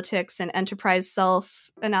biopolitics and enterprise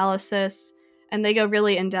self-analysis. And they go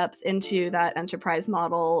really in-depth into that enterprise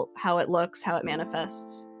model, how it looks, how it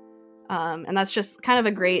manifests. And that's just kind of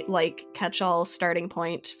a great, like, catch-all starting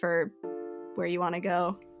point for where you want to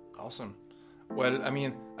go. Awesome. Well, I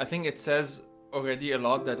mean, I think it says already a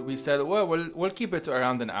lot that we said, well, we'll keep it to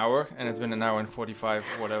around an hour, and it's been an hour and 44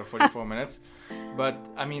 minutes. But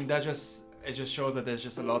I mean, it just shows that there's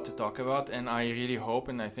just a lot to talk about, and I really hope,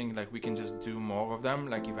 and I think, like, we can just do more of them.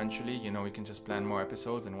 Like, eventually, we can just plan more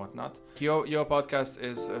episodes and whatnot. Your podcast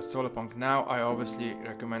is Solarpunk Now. I obviously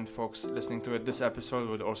recommend folks listening to it. This episode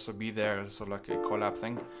would also be there as sort of like a collab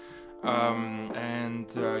thing.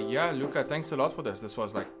 Yeah, Luca, thanks a lot for this. This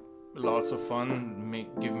was like lots of fun.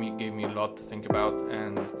 Gave me a lot to think about,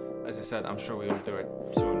 and as I said, I'm sure we'll do it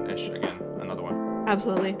soon-ish again. Another one.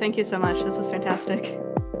 Absolutely. Thank you so much. This was fantastic.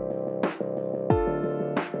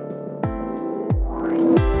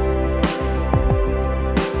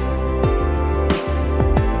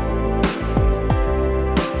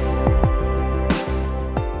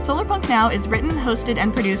 Solarpunk Now is written, hosted,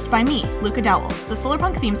 and produced by me, Luca Dowell. The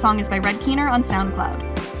Solarpunk theme song is by Red Keener on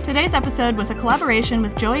SoundCloud. Today's episode was a collaboration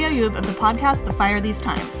with Joey Ayoub of the podcast The Fire These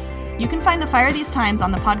Times. You can find The Fire These Times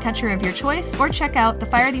on the podcatcher of your choice, or check out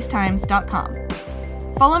thefirethesetimes.com.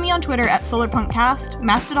 Follow me on Twitter at SolarpunkCast,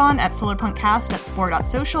 Mastodon at SolarpunkCast at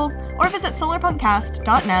Spore.social, or visit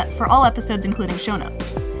solarpunkcast.net for all episodes including show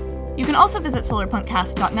notes. You can also visit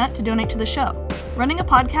solarpunkcast.net to donate to the show. Running a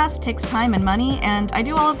podcast takes time and money, and I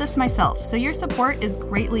do all of this myself, so your support is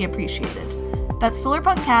greatly appreciated. That's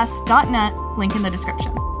solarpunkcast.net, link in the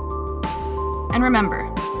description. And remember,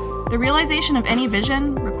 the realization of any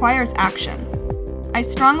vision requires action. I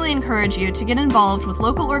strongly encourage you to get involved with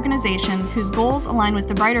local organizations whose goals align with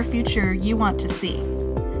the brighter future you want to see.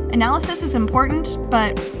 Analysis is important,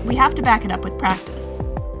 but we have to back it up with practice.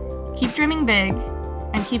 Keep dreaming big,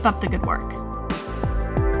 and keep up the good work.